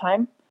all the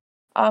time.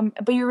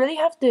 But you really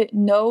have to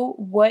know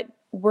what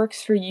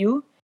works for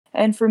you.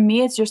 And for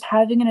me, it's just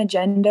having an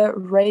agenda,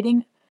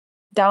 writing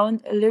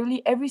down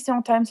literally every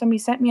single time somebody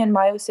sent me an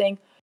mail saying,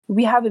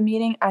 we have a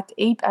meeting at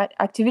 8 at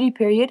activity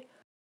period.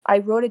 I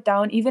wrote it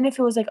down, even if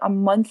it was like a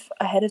month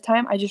ahead of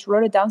time, I just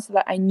wrote it down so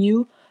that I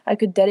knew I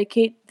could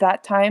dedicate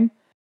that time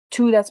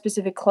to that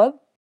specific club.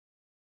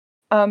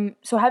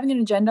 So having an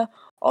agenda.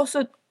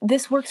 Also,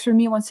 this works for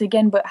me once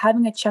again, but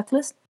having a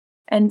checklist.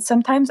 And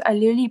sometimes I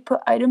literally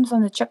put items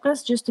on the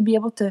checklist just to be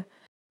able to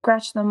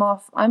scratch them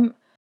off. I'm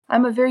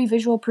a very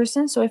visual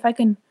person, so if I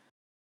can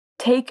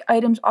take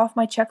items off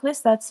my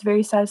checklist, that's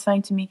very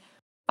satisfying to me.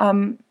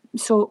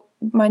 So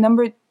my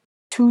number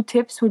 2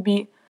 tips would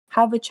be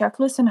have a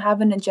checklist and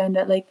have an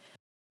agenda. Like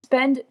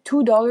spend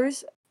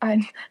 $2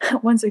 and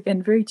once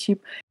again very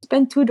cheap.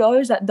 Spend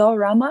 $2 at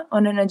Dollarama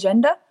on an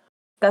agenda.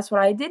 That's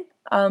what I did.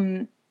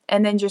 And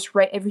then just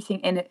write everything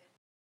in it.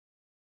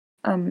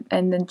 And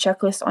then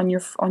checklist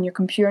on your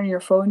computer and your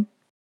phone.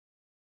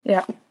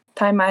 Yeah,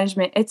 time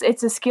management.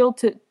 It's a skill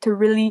to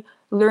really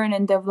learn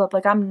and develop.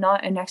 Like, I'm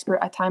not an expert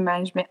at time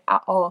management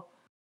at all,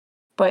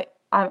 but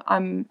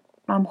I'm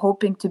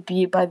hoping to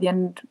be by the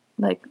end,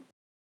 like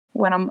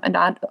when I'm an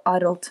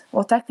adult.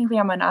 Well, technically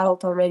I'm an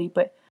adult already,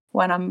 but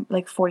when I'm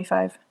like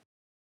 45.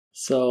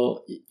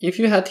 So, if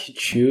you had to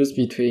choose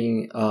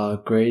between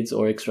grades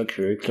or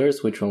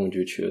extracurriculars, which one would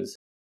you choose?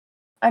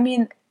 I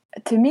mean,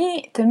 to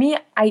me,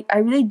 I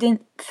really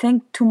didn't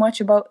think too much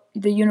about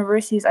the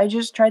universities. I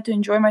just tried to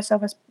enjoy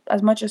myself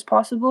as much as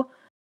possible,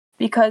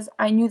 because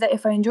I knew that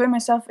if I enjoyed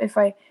myself, if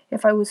I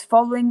was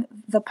following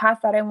the path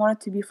that I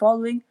wanted to be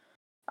following,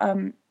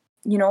 you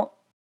know,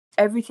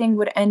 everything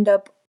would end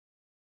up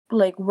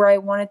like where I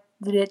wanted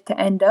it to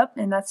end up.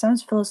 And that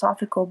sounds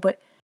philosophical,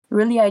 but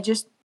really, I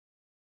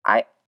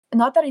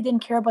not that I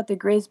didn't care about the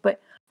grades,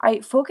 but I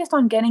focused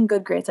on getting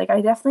good grades. Like,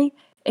 I definitely,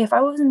 if I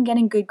wasn't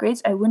getting good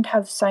grades, I wouldn't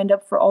have signed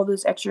up for all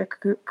those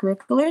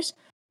extracurriculars.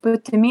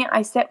 But to me,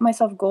 I set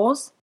myself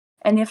goals,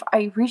 and if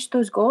I reach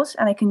those goals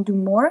and I can do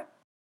more,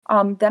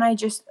 then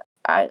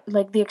I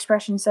like the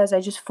expression says,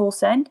 I just full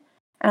send,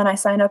 and I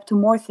sign up to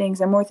more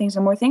things and more things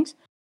and more things.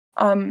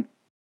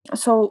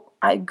 So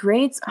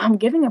grades, I'm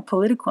giving a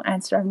political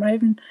answer. I'm not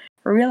even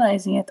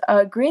realizing it.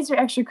 Grades or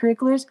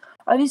extracurriculars?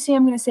 Obviously,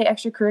 I'm going to say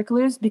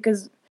extracurriculars,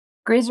 because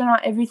grades are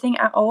not everything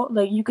at all.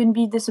 Like, you can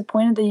be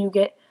disappointed that you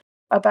get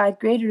a bad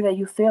grade or that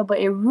you fail, but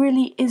it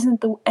really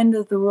isn't the end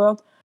of the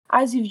world.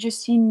 As you've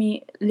just seen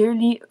me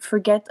literally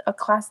forget a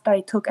class that I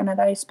took and that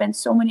I spent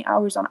so many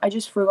hours on, I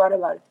just forgot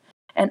about it.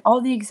 And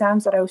all the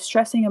exams that I was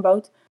stressing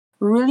about,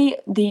 really,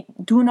 they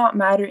do not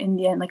matter in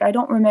the end. Like, I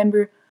don't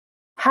remember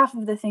half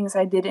of the things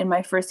I did in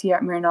my first year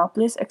at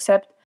Marianopolis,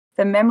 except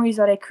the memories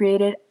that I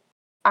created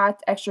at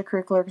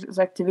extracurricular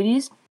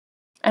activities.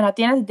 And at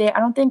the end of the day, I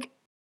don't think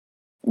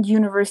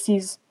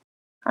universities,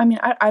 I mean,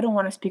 I don't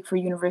want to speak for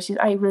universities.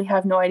 I really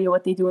have no idea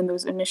what they do in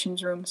those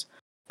admissions rooms.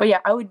 But yeah,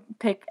 I would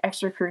pick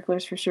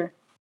extracurriculars for sure.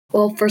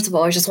 Well, first of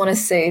all, I just want to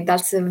say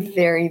that's a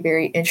very,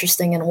 very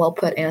interesting and well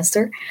put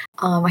answer.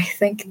 I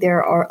think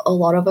there are a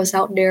lot of us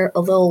out there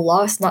a little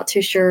lost, not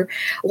too sure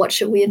what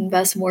should we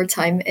invest more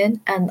time in.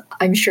 And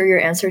I'm sure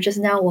your answer just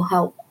now will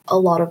help a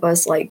lot of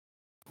us like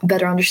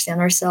better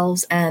understand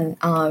ourselves and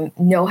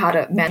know how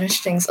to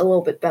manage things a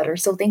little bit better.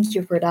 So thank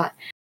you for that.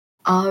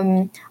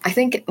 I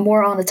think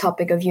more on the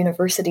topic of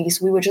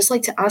universities, we would just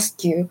like to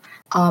ask you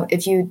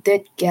if you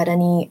did get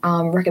any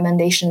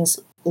recommendation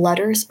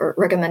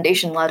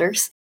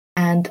letters,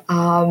 and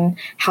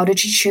how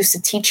did you choose the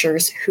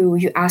teachers who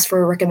you asked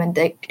for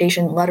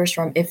recommendation letters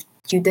from, if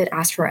you did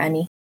ask for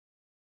any?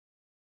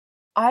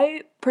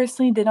 I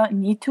personally did not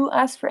need to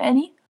ask for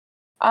any.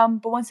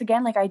 But once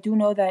again, like, I do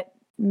know that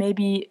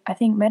maybe, I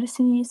think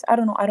medicine is, I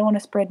don't know, I don't want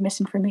to spread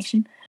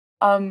misinformation.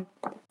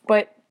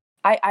 But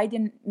I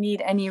didn't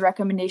need any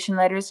recommendation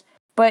letters.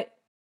 But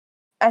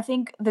I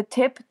think the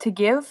tip to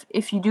give,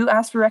 if you do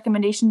ask for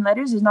recommendation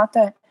letters, is not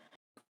to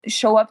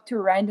show up to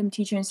a random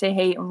teacher and say,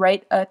 hey,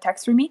 write a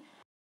text for me.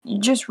 You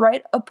just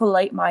write a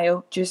polite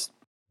bio. Just,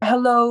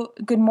 hello,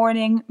 good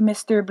morning,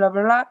 Mr. blah,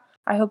 blah, blah.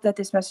 I hope that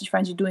this message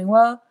finds you doing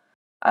well.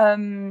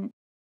 And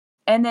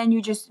then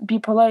you just be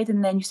polite,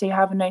 and then you say,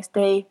 have a nice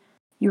day.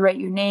 You write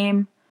your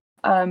name.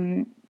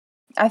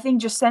 I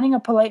think just sending a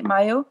polite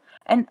bio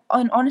and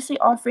honestly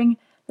offering,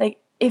 like,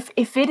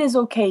 if it is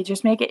okay,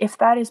 just make it, if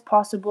that is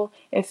possible,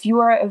 if you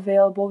are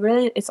available,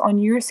 really, it's on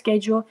your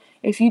schedule.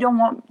 If you don't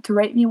want to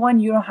write me one,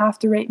 you don't have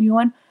to write me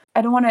one.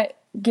 I don't want to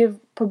give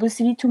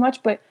publicity too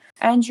much, but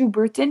Andrew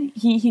Burton,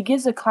 he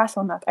gives a class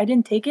on that. I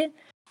didn't take it.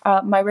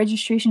 My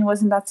registration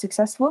wasn't that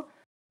successful,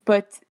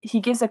 but he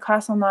gives a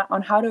class on that,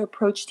 on how to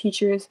approach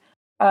teachers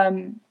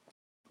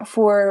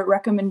for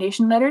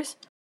recommendation letters.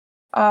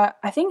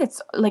 I think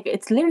it's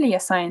literally a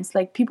science.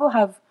 Like, people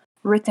have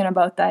written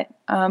about that.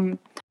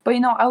 But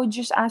I would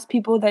just ask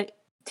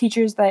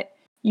teachers that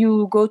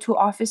you go to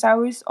office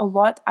hours a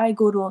lot. I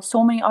go to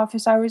so many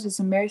office hours, it's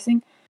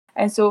embarrassing.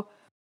 And so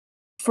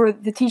for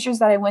the teachers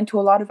that I went to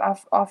a lot of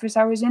office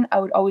hours in, I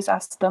would always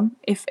ask them.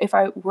 If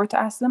I were to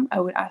ask them, I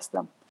would ask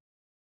them.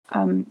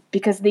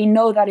 Because they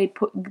know that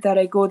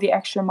I go the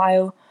extra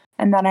mile,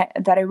 and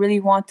that I really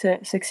want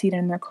to succeed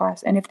in their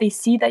class. And if they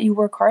see that you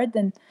work hard,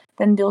 then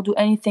they'll do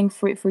anything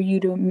for you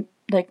to,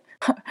 like,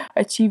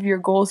 achieve your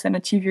goals and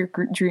achieve your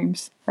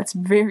dreams. That's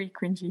very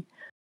cringy,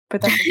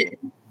 but that's okay.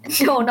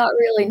 No, not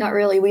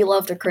really. We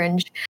love to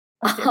cringe.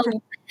 Okay.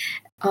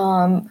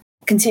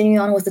 Continuing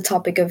on with the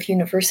topic of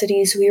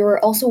universities, we were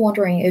also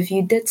wondering if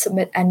you did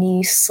submit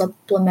any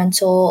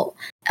supplemental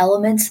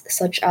elements,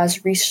 such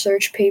as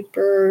research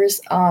papers,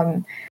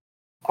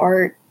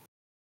 art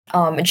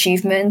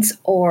achievements,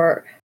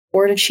 or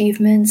board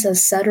achievements,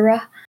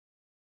 etc.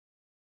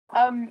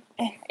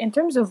 In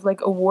terms of,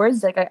 like,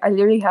 awards, like, I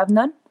literally have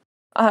none.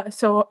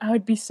 So I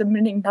would be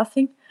submitting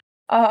nothing.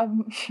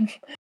 And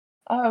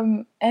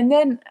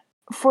then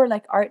for,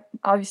 like, art,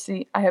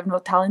 obviously I have no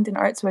talent in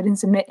art, so I didn't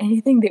submit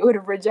anything. They would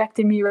have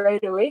rejected me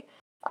right away.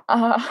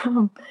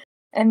 And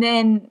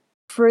then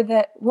for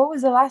what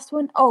was the last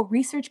one? Oh,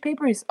 research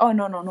papers. Oh,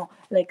 no.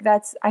 Like,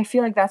 I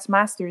feel like that's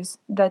masters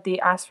that they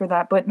ask for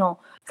that, but no,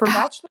 for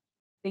bachelor,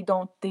 they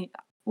don't.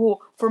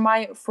 well, for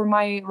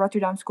my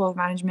Rotterdam School of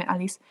Management at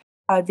least,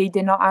 they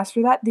did not ask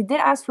for that. They did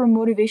ask for a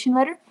motivation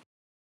letter,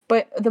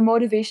 but the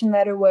motivation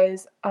letter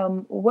was,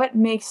 what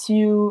makes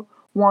you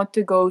want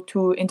to go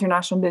to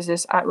international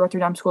business at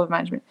Rotterdam School of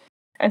Management?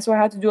 And so I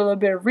had to do a little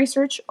bit of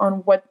research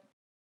on what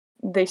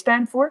they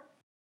stand for,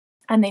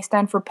 and they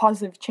stand for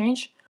positive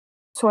change.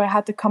 So I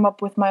had to come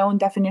up with my own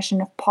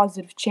definition of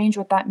positive change,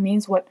 what that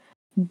means, what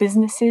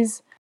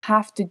businesses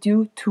have to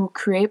do to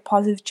create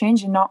positive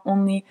change and not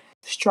only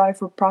strive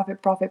for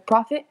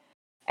profit.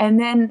 And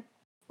then,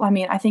 I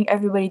mean, I think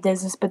everybody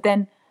does this, but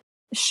then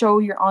show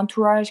your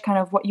entourage kind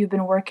of what you've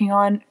been working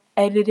on,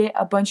 edit it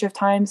a bunch of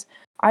times.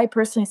 I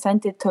personally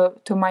sent it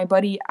to my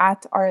buddy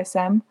at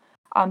RSM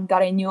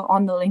that I knew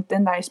on the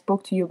LinkedIn that I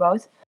spoke to you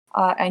about.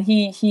 And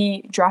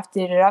he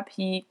drafted it up,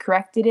 he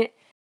corrected it,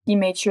 he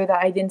made sure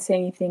that I didn't say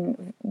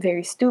anything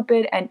very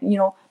stupid. And, you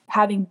know,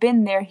 having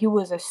been there, he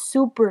was a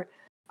super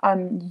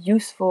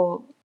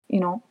useful, you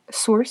know,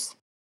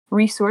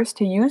 resource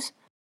to use.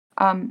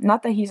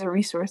 Not that he's a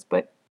resource,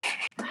 but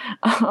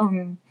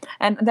and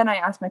then I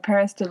asked my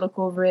parents to look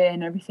over it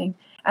and everything.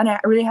 And I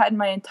really had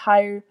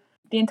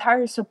the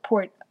entire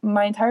support,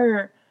 my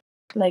entire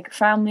like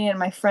family and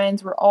my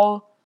friends were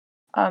all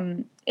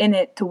in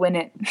it to win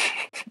it.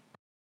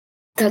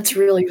 That's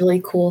really,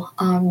 really cool.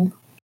 And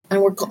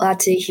we're glad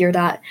to hear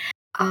that.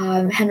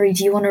 Henry,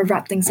 do you want to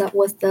wrap things up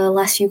with the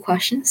last few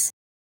questions?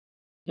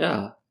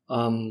 Yeah.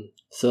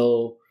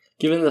 So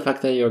given the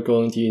fact that you're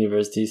going to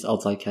universities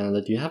outside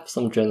Canada, do you have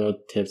some general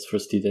tips for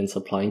students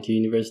applying to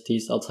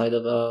universities outside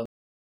of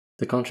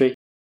the country?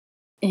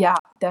 Yeah,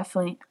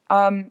 definitely.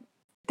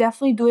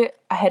 Definitely do it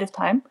ahead of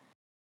time.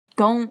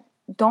 Don't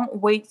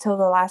wait till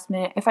the last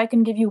minute. If I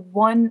can give you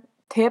one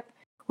tip,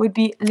 would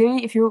be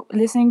literally, if you're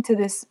listening to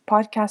this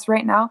podcast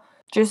right now,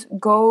 just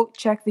go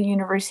check the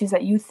universities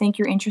that you think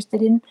you're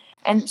interested in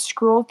and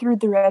scroll through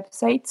the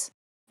websites.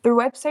 Their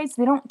websites,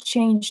 they don't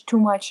change too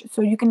much,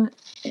 so you can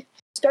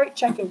start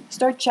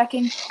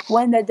checking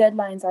when the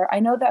deadlines are. I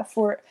know that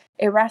for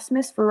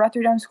Erasmus, for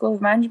Rotterdam School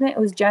of Management, it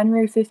was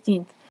January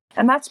 15th.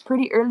 And that's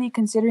pretty early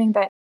considering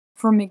that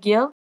for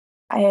McGill,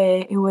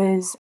 it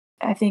was,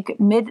 I think,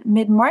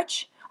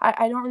 mid-March.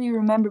 I don't really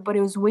remember, but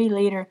it was way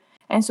later.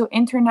 And so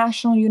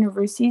international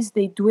universities,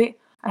 they do it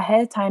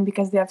ahead of time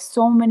because they have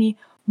so many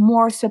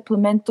more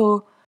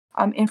supplemental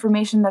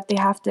information that they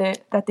have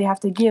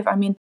to give. I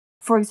mean,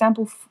 for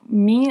example,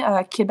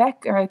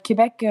 Quebec or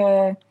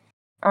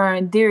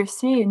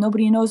DRC,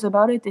 nobody knows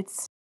about it.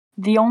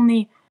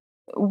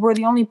 We're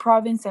the only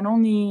province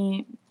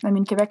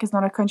and Quebec is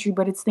not a country,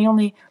 but it's the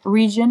only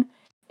region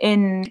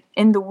in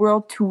the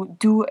world to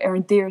do a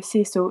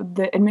DRC. So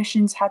the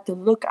admissions had to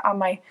look at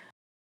my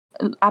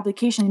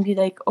application and be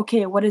like,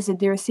 okay, what is a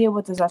DRC?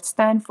 What does that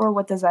stand for?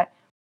 What does that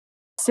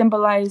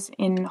symbolize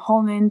in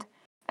Holland?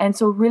 And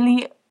so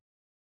really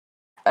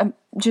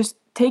just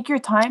take your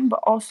time, but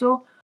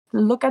also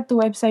look at the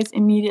websites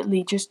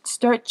immediately. Just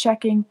start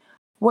checking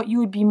what you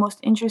would be most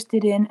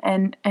interested in,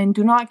 and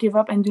do not give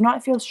up and do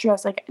not feel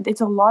stressed. Like,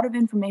 it's a lot of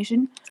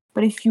information,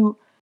 but if you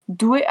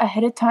do it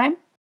ahead of time,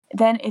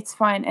 then it's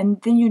fine.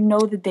 And then you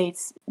know the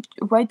dates.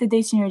 Write the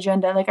dates in your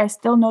agenda. Like, I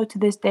still know to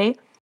this day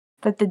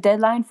that the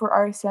deadline for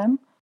RSM,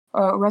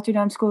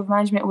 Rotterdam School of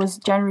Management, was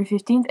January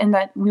 15th, and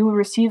that we will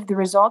receive the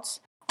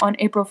results on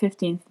April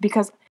 15th,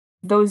 because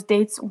those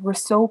dates were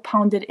so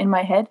pounded in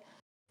my head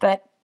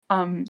that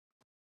I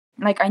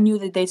knew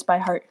the dates by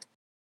heart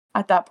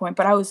at that point.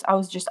 But I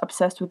was just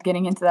obsessed with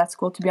getting into that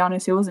school, to be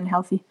honest. It wasn't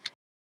healthy.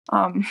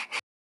 So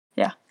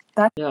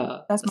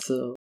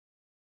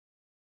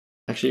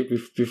actually,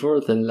 before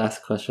the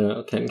last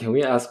question, can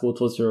we ask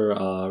what was your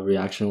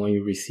reaction when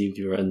you received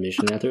your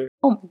admission letter?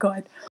 Oh my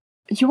god.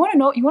 You want to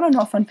know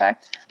a fun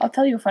fact? I'll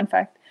tell you a fun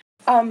fact.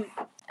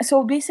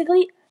 So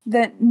basically,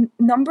 the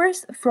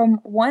numbers from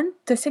 1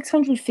 to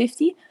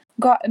 650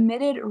 got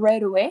admitted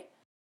right away.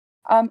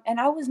 And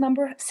I was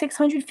number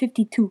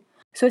 652.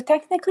 So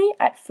technically,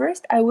 at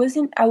first, I was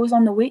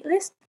on the wait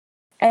list.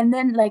 And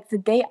then, like, the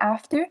day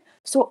after,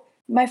 so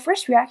my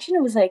first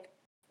reaction was like,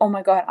 oh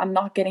my god, I'm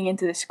not getting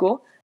into this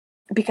school.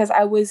 Because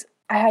I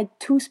had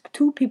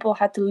two people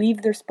had to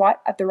leave their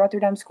spot at the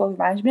Rotterdam School of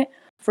Management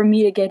for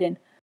me to get in.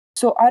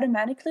 So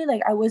automatically,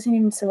 like, I wasn't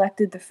even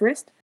selected the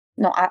first.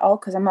 Not at all,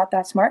 because I'm not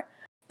that smart.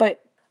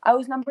 But I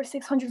was number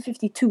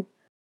 652.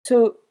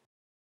 So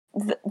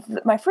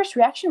my first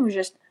reaction was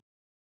just,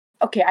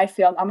 okay, I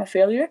failed. I'm a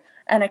failure.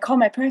 And I called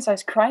my parents. I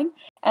was crying.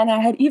 And I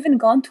had even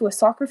gone to a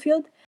soccer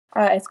field.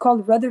 It's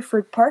called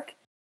Rutherford Park.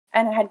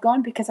 And I had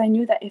gone because I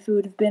knew that if it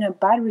would have been a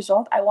bad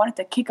result, I wanted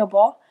to kick a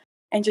ball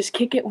and just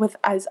kick it with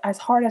as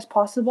hard as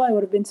possible. I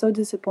would have been so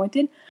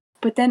disappointed.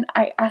 But then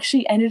I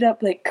actually ended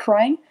up, like,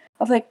 crying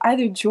of, like,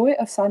 either joy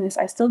or sadness.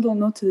 I still don't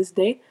know to this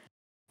day.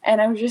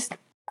 And I was just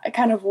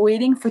kind of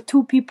waiting for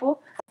two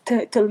people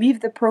to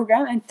leave the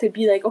program and to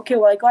be like, okay,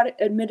 well, I got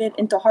admitted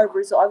into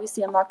Harvard, so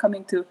obviously I'm not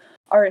coming to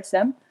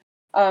RSM.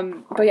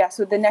 But yeah,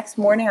 so the next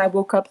morning I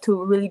woke up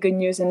to really good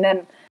news, and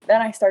then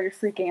I started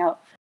freaking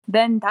out.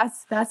 Then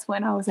that's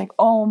when I was like,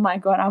 oh my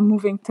god, I'm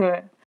moving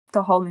to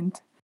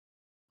Holland.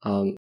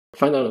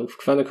 Final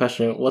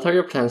question. What are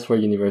your plans for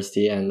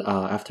university and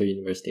after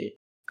university?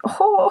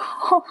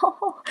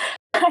 Oh,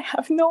 I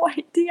have no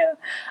idea.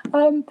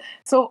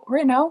 So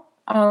right now,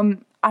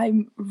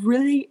 I'm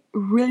really,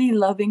 really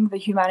loving the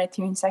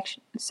humanitarian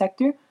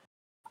sector.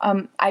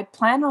 I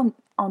plan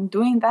on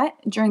doing that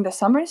during the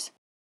summers.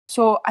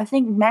 So I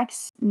think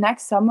next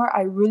summer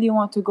I really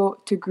want to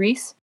go to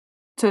Greece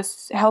to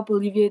help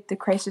alleviate the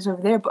crisis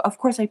over there. But of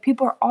course, like,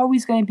 people are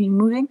always going to be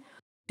moving,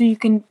 so you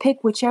can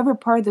pick whichever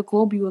part of the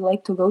globe you would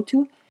like to go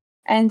to.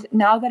 And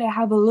now that I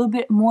have a little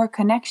bit more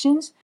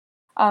connections,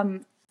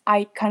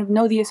 I kind of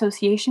know the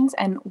associations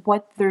and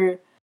what their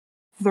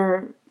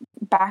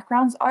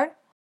backgrounds are.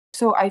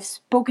 So I've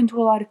spoken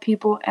to a lot of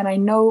people, and I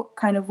know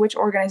kind of which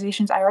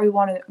organizations I already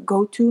want to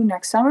go to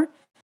next summer.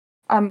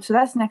 So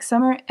that's next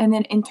summer. And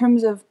then in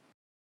terms of,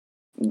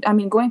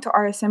 going to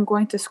RSM,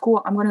 going to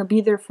school, I'm going to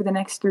be there for the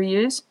next 3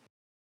 years.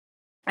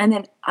 And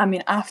then,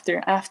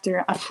 after,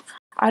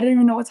 I don't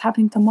even know what's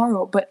happening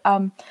tomorrow, but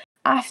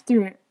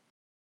after,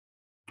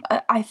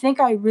 I think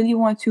I really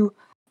want to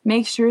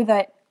make sure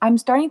that I'm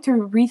starting to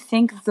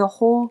rethink the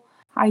whole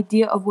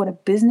idea of what a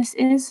business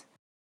is,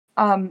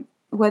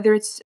 whether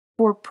it's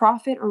for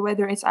profit or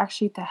whether it's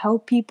actually to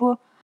help people.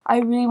 I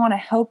really want to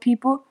help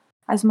people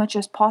as much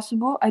as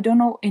possible. I don't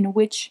know in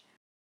which,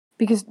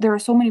 because there are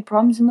so many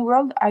problems in the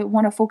world. I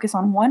want to focus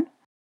on one.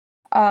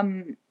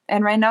 And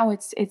right now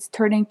it's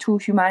turning to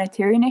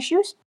humanitarian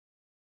issues.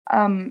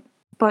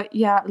 But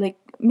yeah, like,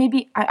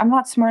 maybe I'm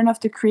not smart enough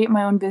to create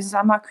my own business.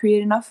 I'm not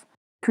creative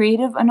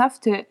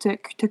enough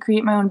to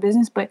create my own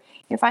business. But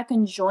if I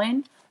can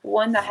join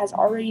one that has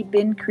already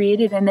been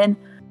created and then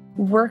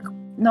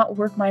not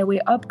work my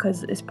way up,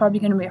 because it's probably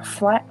going to be a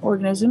flat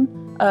organization,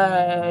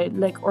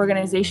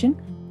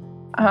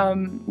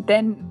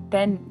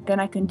 then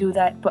I can do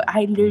that. But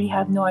I literally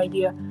have no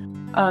idea.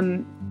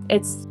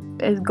 It's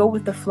go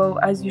with the flow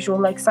as usual.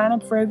 Like, sign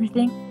up for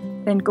everything,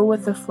 then go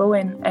with the flow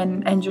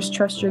and just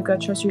trust your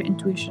gut, trust your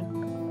intuition.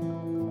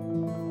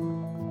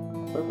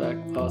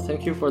 Perfect.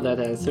 Thank you for that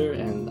answer,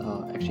 and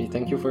actually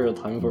thank you for your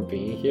time for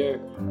being here.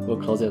 We'll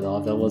close it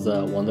off. That was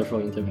a wonderful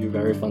interview,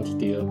 very fun to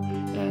do,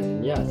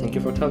 and yeah, thank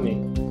you for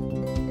coming.